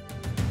happening.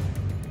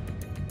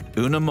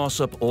 Una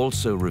Mossop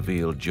also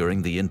revealed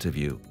during the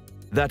interview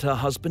that her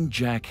husband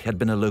Jack had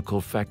been a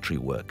local factory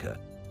worker,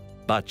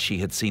 but she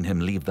had seen him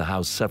leave the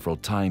house several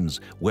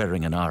times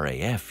wearing an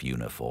RAF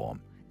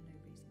uniform.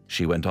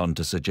 She went on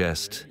to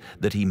suggest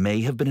that he may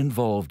have been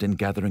involved in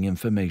gathering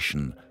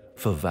information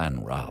for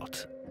Van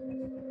Raalte.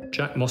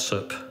 Jack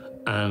Mossop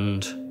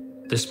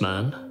and this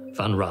man,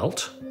 Van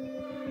Raalte,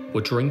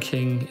 were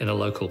drinking in a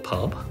local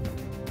pub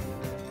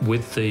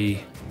with the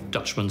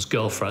Dutchman's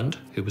girlfriend,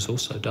 who was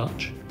also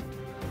Dutch,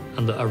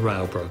 and that a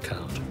row broke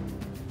out.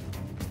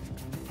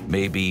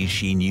 Maybe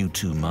she knew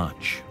too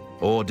much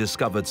or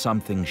discovered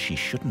something she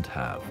shouldn't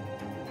have.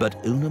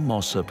 But Una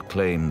Mossop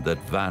claimed that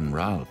Van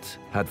Raalte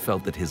had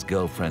felt that his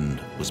girlfriend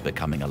was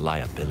becoming a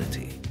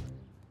liability.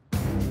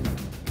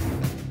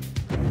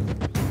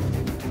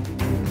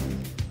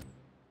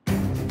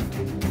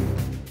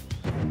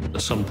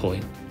 At some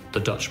point, the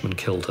Dutchman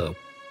killed her,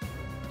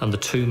 and the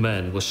two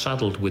men were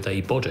saddled with a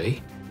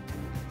body,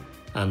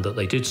 and that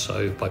they did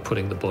so by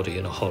putting the body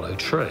in a hollow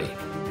tree.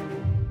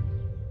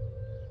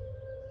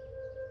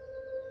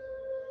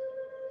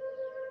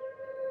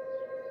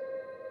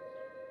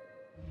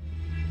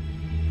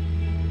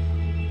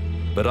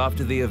 But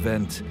after the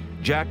event,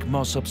 Jack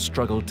Mossop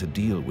struggled to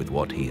deal with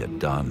what he had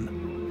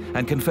done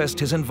and confessed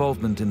his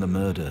involvement in the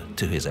murder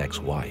to his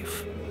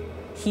ex-wife.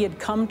 He had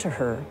come to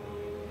her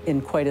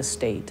in quite a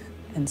state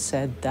and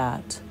said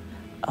that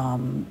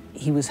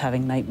he was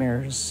having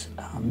nightmares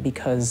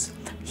because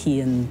he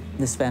and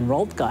this Van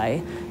Raalte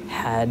guy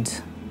had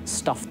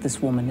stuffed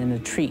this woman in a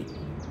tree.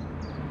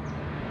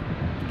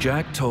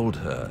 Jack told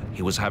her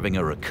he was having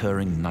a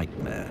recurring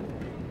nightmare.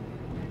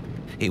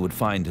 He would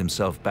find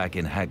himself back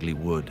in Hagley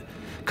Wood,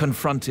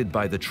 confronted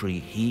by the tree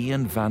he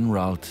and Van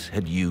Raalte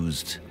had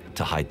used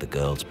to hide the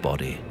girl's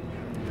body.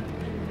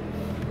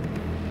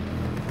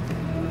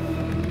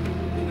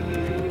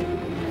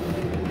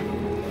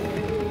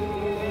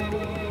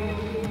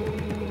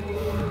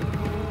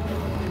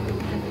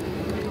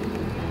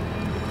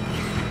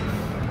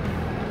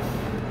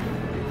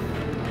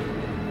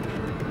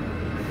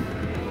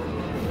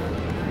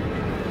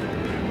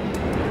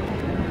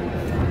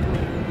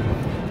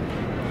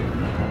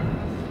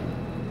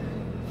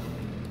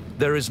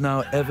 There is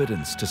now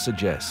evidence to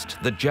suggest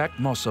that Jack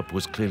Mossop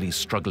was clearly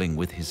struggling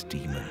with his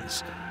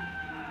demons.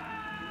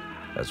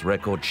 As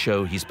records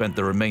show, he spent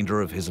the remainder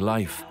of his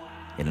life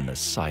in an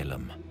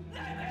asylum.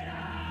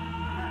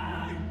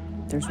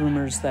 There's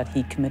rumors that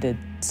he committed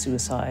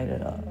suicide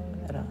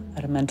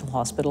at a mental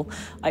hospital.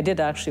 I did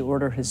actually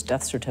order his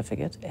death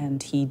certificate,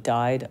 and he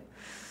died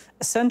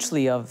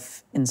essentially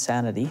of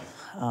insanity.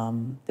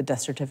 The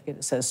death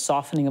certificate says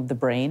softening of the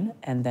brain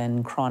and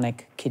then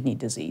chronic kidney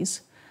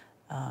disease.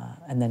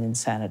 And then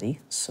insanity.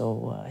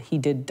 So he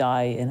did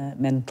die in a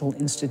mental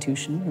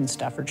institution in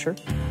Staffordshire.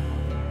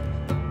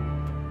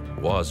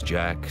 Was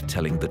Jack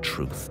telling the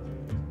truth?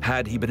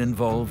 Had he been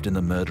involved in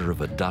the murder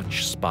of a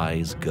Dutch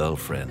spy's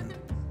girlfriend?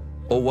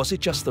 Or was it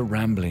just the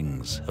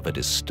ramblings of a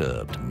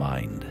disturbed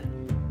mind?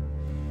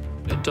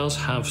 It does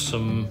have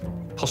some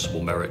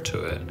possible merit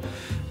to it,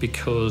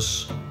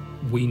 because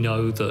we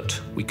know that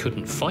we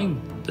couldn't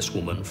find this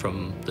woman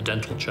from the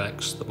dental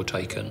checks that were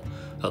taken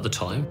at the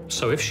time.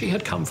 So if she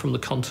had come from the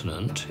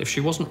continent, if she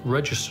wasn't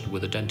registered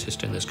with a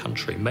dentist in this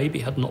country, maybe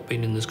had not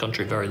been in this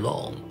country very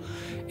long,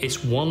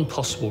 it's one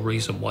possible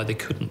reason why they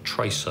couldn't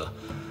trace her.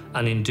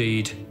 And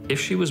indeed, if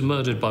she was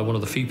murdered by one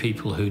of the few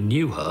people who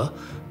knew her,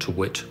 to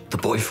wit, the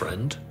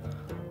boyfriend,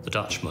 the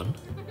Dutchman,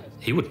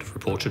 he wouldn't have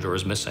reported her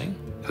as missing.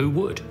 Who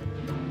would?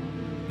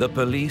 The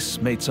police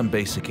made some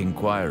basic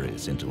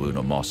inquiries into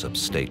Una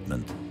Mossop's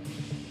statement,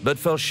 but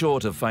fell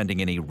short of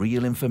finding any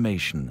real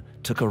information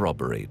to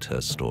corroborate her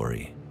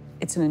story.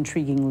 It's an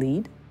intriguing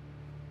lead.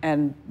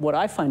 And what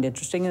I find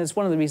interesting, and it's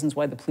one of the reasons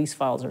why the police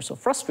files are so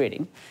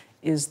frustrating,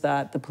 is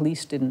that the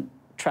police didn't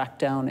track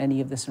down any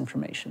of this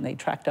information. They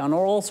tracked down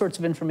all sorts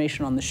of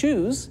information on the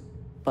shoes,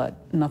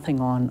 but nothing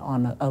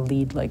on a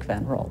lead like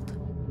Van Raalte.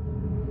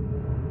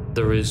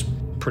 There is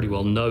pretty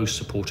well no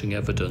supporting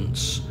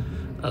evidence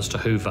as to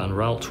who Van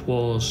Raalte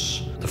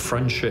was, the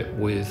friendship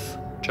with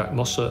Jack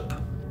Mossop,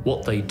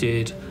 what they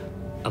did,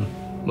 and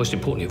most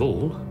importantly of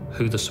all,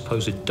 who the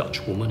supposed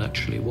Dutch woman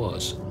actually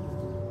was.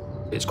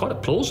 It's quite a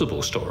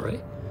plausible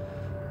story,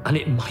 and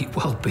it might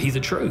well be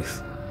the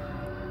truth,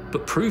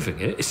 but proving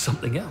it is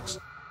something else.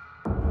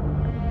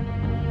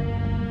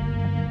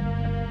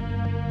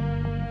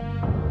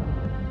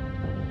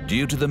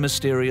 Due to the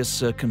mysterious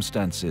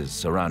circumstances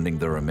surrounding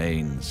the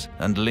remains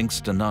and links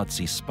to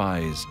Nazi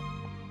spies,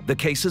 the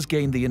case has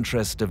gained the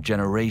interest of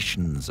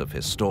generations of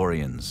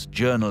historians,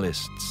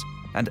 journalists,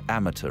 and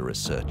amateur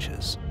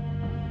researchers.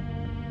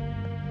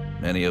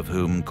 many of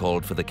whom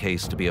called for the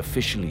case to be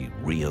officially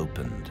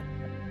reopened.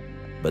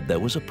 But there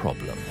was a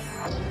problem.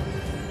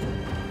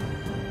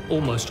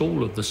 Almost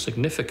all of the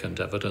significant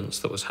evidence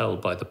that was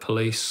held by the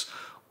police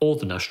or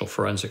the National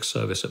Forensic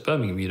Service at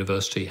Birmingham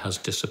University has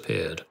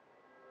disappeared.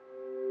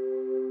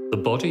 The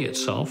body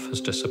itself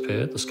has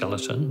disappeared, the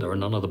skeleton. There are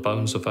none of the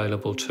bones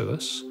available to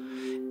us.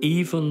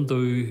 Even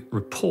the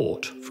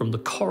report from the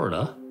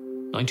coroner,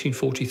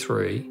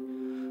 1943,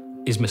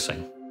 is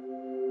missing.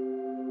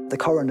 The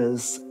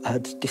coroners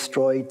had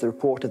destroyed the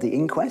report of the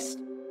inquest.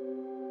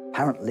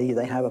 Apparently,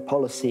 they have a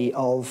policy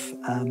of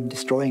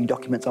destroying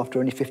documents after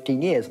only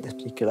 15 years, this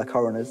particular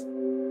coroners.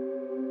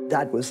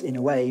 Dad was, in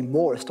a way,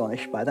 more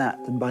astonished by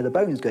that than by the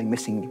bones going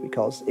missing,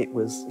 because it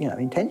was,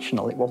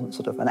 intentional. It wasn't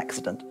sort of an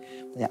accident.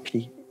 They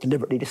actually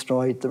deliberately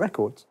destroyed the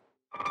records.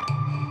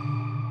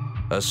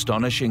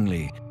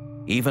 Astonishingly,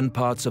 even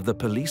parts of the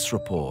police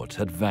report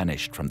had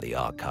vanished from the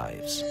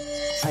archives.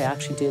 I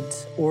actually did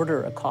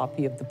order a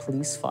copy of the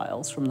police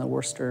files from the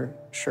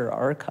Worcestershire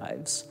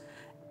archives,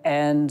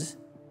 and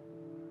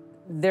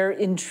they're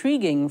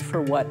intriguing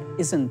for what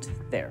isn't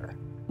there,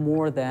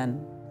 more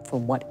than for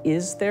what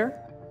is there.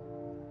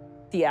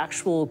 The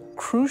actual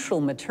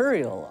crucial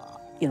material,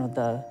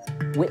 the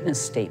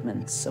witness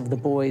statements of the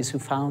boys who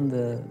found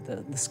the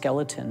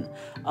skeleton,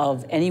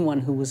 of anyone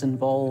who was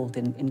involved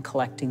in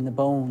collecting the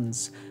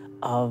bones,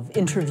 of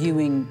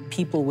interviewing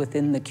people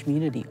within the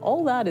community,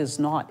 all that is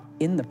not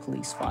in the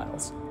police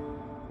files.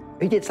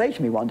 He did say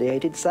to me one day,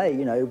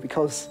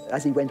 because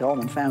as he went on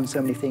and found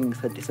so many things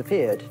had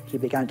disappeared, he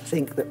began to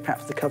think that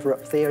perhaps the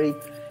cover-up theory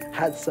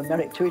had some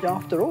merit to it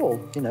after all,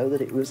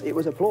 that it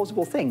was a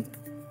plausible thing.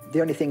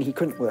 The only thing he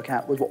couldn't work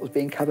out was what was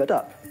being covered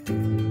up.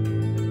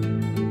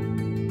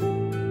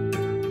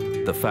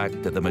 The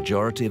fact that the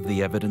majority of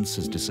the evidence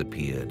has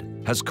disappeared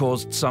has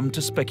caused some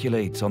to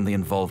speculate on the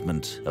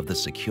involvement of the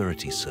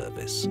security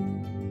service.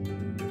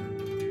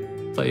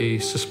 They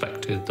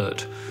suspected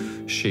that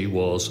she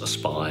was a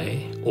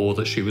spy, or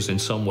that she was in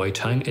some way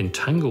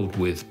entangled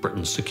with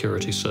Britain's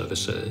security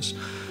services,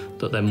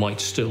 that there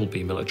might still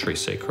be military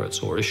secrets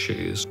or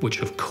issues which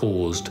have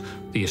caused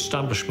the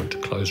establishment to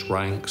close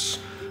ranks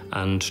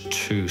and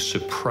to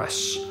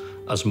suppress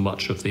as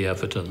much of the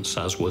evidence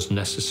as was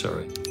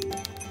necessary.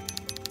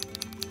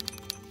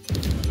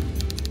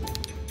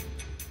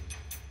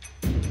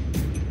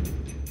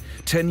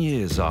 Ten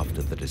years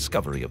after the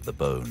discovery of the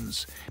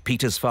bones,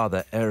 Peter's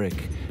father,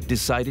 Eric,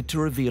 decided to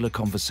reveal a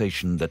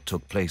conversation that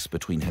took place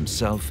between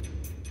himself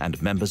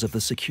and members of the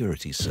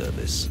security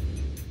service.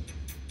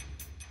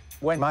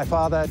 When my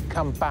father had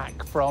come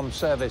back from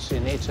service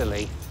in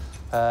Italy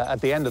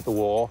at the end of the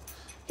war,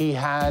 he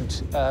had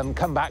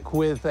come back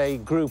with a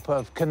group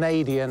of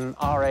Canadian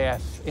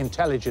RAF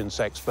intelligence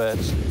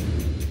experts.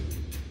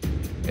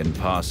 In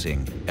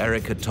passing,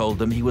 Eric had told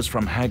them he was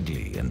from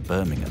Hagley in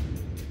Birmingham.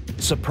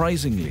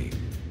 Surprisingly,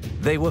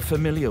 they were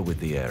familiar with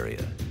the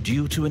area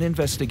due to an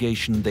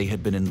investigation they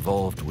had been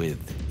involved with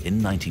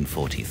in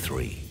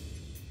 1943.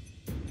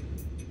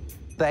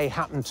 They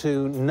happened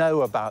to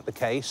know about the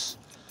case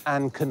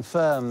and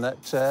confirm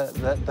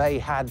that they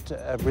had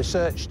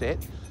researched it.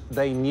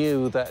 They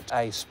knew that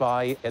a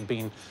spy had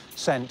been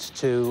sent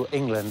to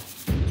England.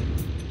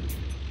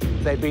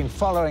 They'd been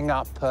following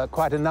up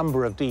quite a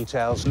number of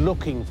details,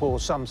 looking for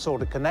some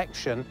sort of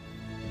connection.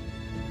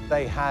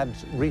 They had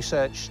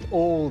researched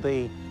all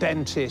the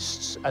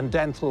dentists and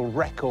dental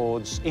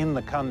records in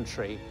the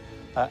country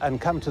and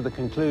come to the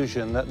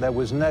conclusion that there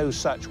was no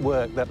such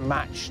work that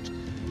matched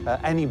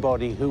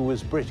anybody who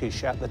was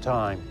British at the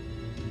time.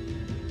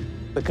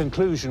 The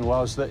conclusion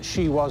was that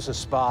she was a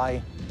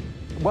spy.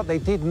 What they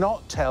did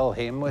not tell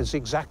him was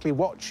exactly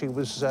what she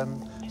was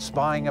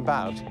spying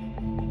about.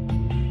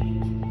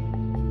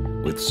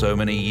 With so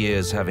many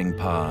years having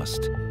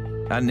passed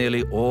and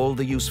nearly all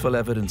the useful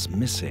evidence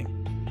missing,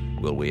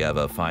 will we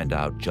ever find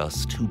out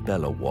just who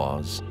Bella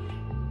was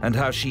and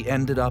how she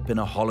ended up in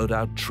a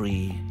hollowed-out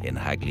tree in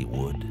Hagley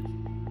Wood?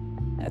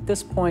 At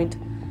this point,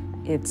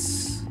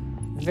 it's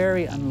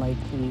very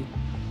unlikely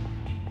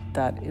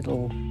that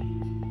it'll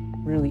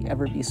really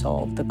ever be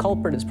solved. The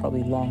culprit is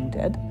probably long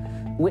dead.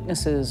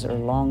 Witnesses are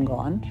long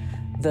gone.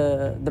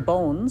 The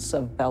bones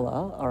of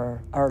Bella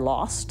are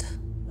lost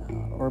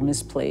or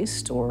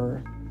misplaced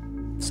or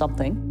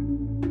something.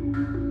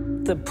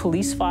 The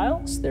police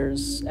files,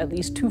 there's at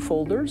least 2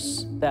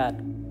 folders that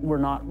were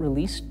not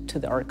released to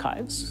the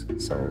archives,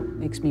 so it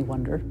makes me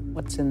wonder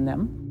what's in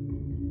them.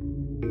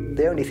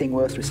 The only thing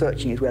worth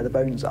researching is where the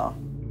bones are.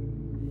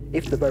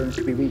 If the bones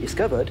could be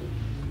rediscovered,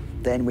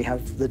 then we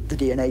have the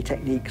DNA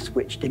techniques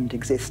which didn't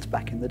exist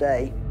back in the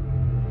day.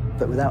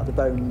 But without the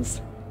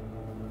bones,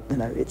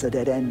 it's a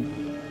dead end.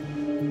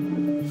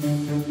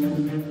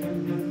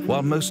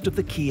 While most of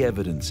the key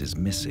evidence is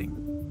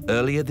missing,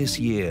 earlier this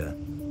year,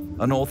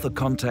 an author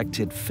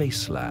contacted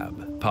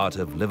FaceLab, part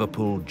of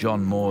Liverpool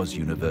John Moores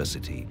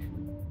University,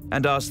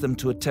 and asked them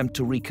to attempt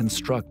to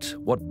reconstruct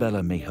what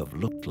Bella may have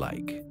looked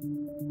like.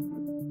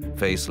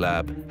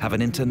 FaceLab have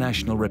an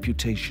international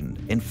reputation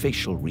in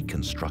facial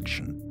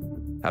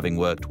reconstruction, having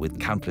worked with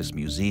countless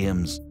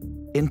museums,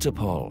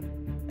 Interpol,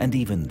 and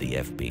even the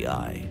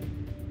FBI.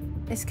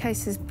 This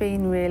case has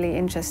been really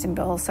interesting,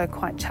 but also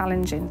quite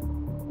challenging.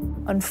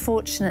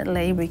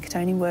 Unfortunately, we could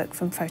only work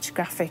from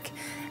photographic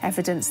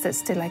evidence that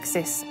still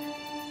exists.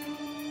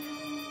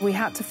 We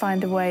had to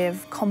find a way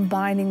of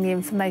combining the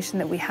information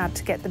that we had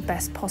to get the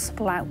best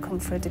possible outcome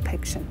for a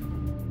depiction.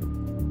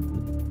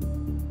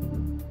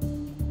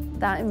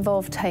 That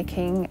involved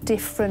taking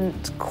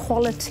different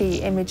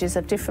quality images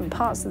of different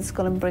parts of the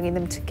skull and bringing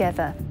them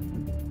together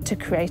to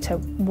create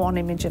one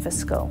image of a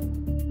skull.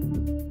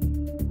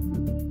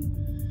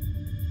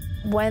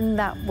 When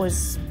that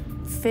was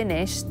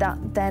finished,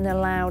 that then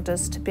allowed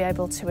us to be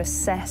able to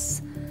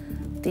assess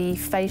the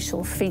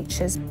facial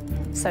features.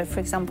 So,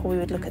 for example, we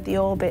would look at the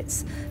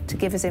orbits to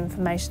give us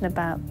information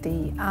about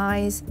the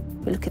eyes.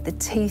 We look at the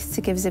teeth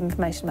to give us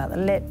information about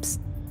the lips.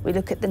 We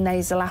look at the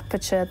nasal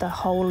aperture, the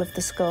whole of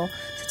the skull,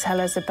 to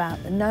tell us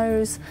about the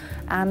nose,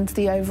 and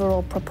the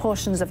overall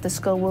proportions of the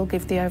skull will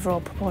give the overall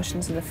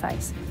proportions of the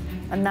face.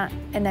 And that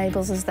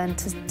enables us then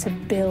to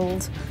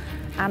build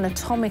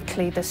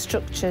anatomically the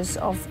structures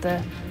of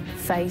the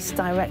face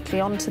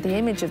directly onto the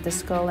image of the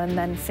skull and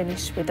then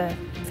finish with a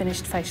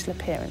finished facial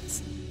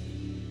appearance.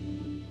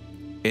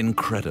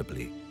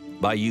 Incredibly,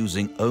 by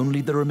using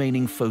only the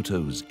remaining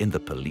photos in the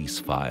police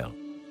file,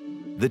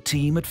 the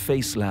team at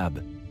Face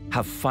Lab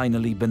have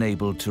finally been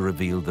able to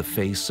reveal the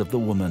face of the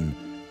woman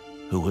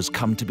who has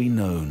come to be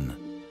known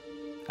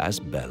as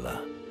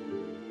Bella.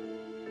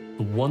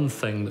 The one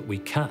thing that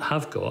we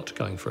have got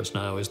going for us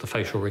now is the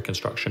facial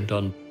reconstruction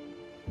done.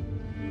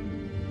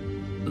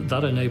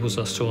 That enables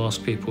us to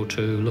ask people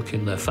to look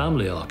in their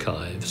family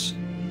archives.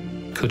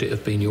 Could it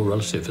have been your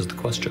relative is the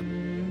question.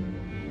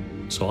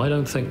 So I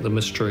don't think the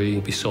mystery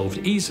will be solved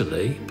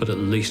easily, but at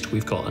least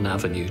we've got an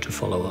avenue to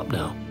follow up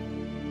now.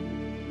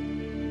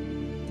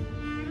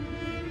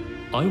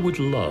 I would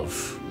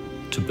love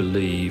to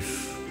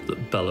believe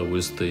that Bella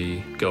was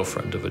the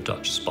girlfriend of a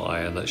Dutch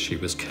spy and that she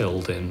was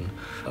killed in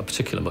a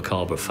particular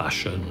macabre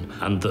fashion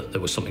and that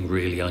there was something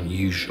really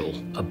unusual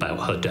about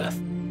her death.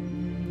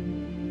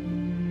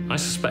 I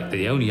suspect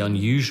the only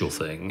unusual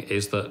thing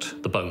is that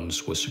the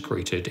bones were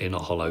secreted in a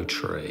hollow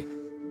tree.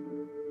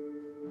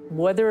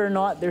 Whether or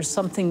not there's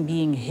something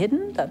being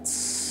hidden,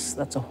 that's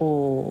a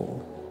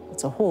whole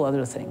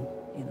other thing.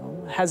 You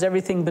know, has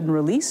everything been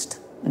released?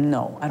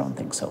 No, I don't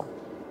think so.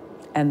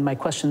 And my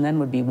question then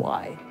would be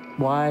why?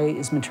 Why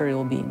is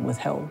material being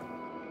withheld?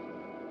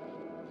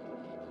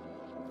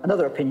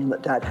 Another opinion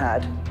that Dad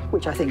had,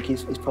 which I think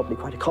is probably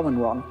quite a common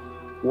one,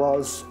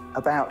 was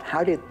about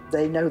how did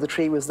they know the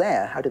tree was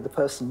there? How did the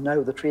person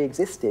know the tree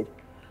existed?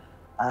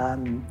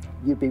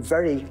 You'd be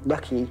very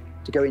lucky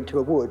to go into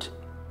a wood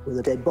with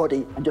a dead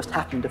body and just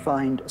happen to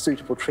find a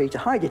suitable tree to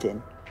hide it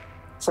in.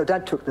 So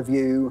Dad took the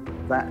view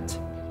that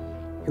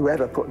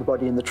whoever put the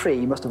body in the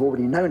tree must have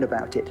already known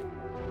about it.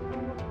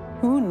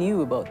 Who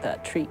knew about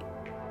that tree?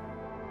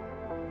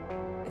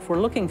 If we're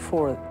looking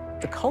for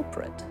the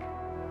culprit,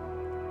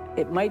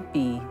 it might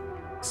be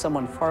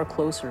someone far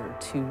closer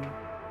to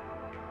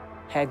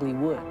Hagley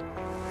Wood.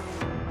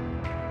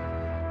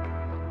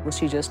 Was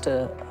she just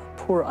a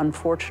poor,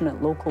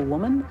 unfortunate local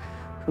woman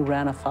who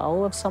ran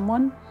afoul of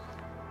someone?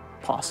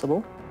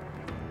 Possible.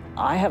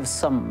 I have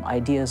some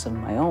ideas of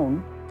my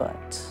own,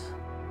 but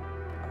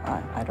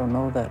I don't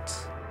know that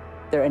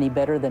they're any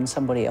better than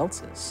somebody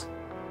else's,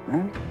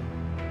 right?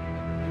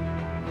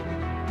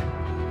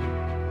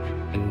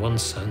 In one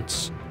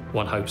sense,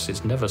 one hopes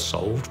it's never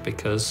solved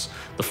because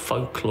the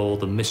folklore,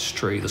 the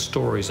mystery, the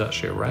stories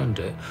actually around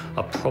it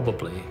are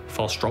probably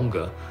far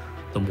stronger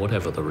than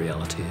whatever the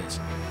reality is.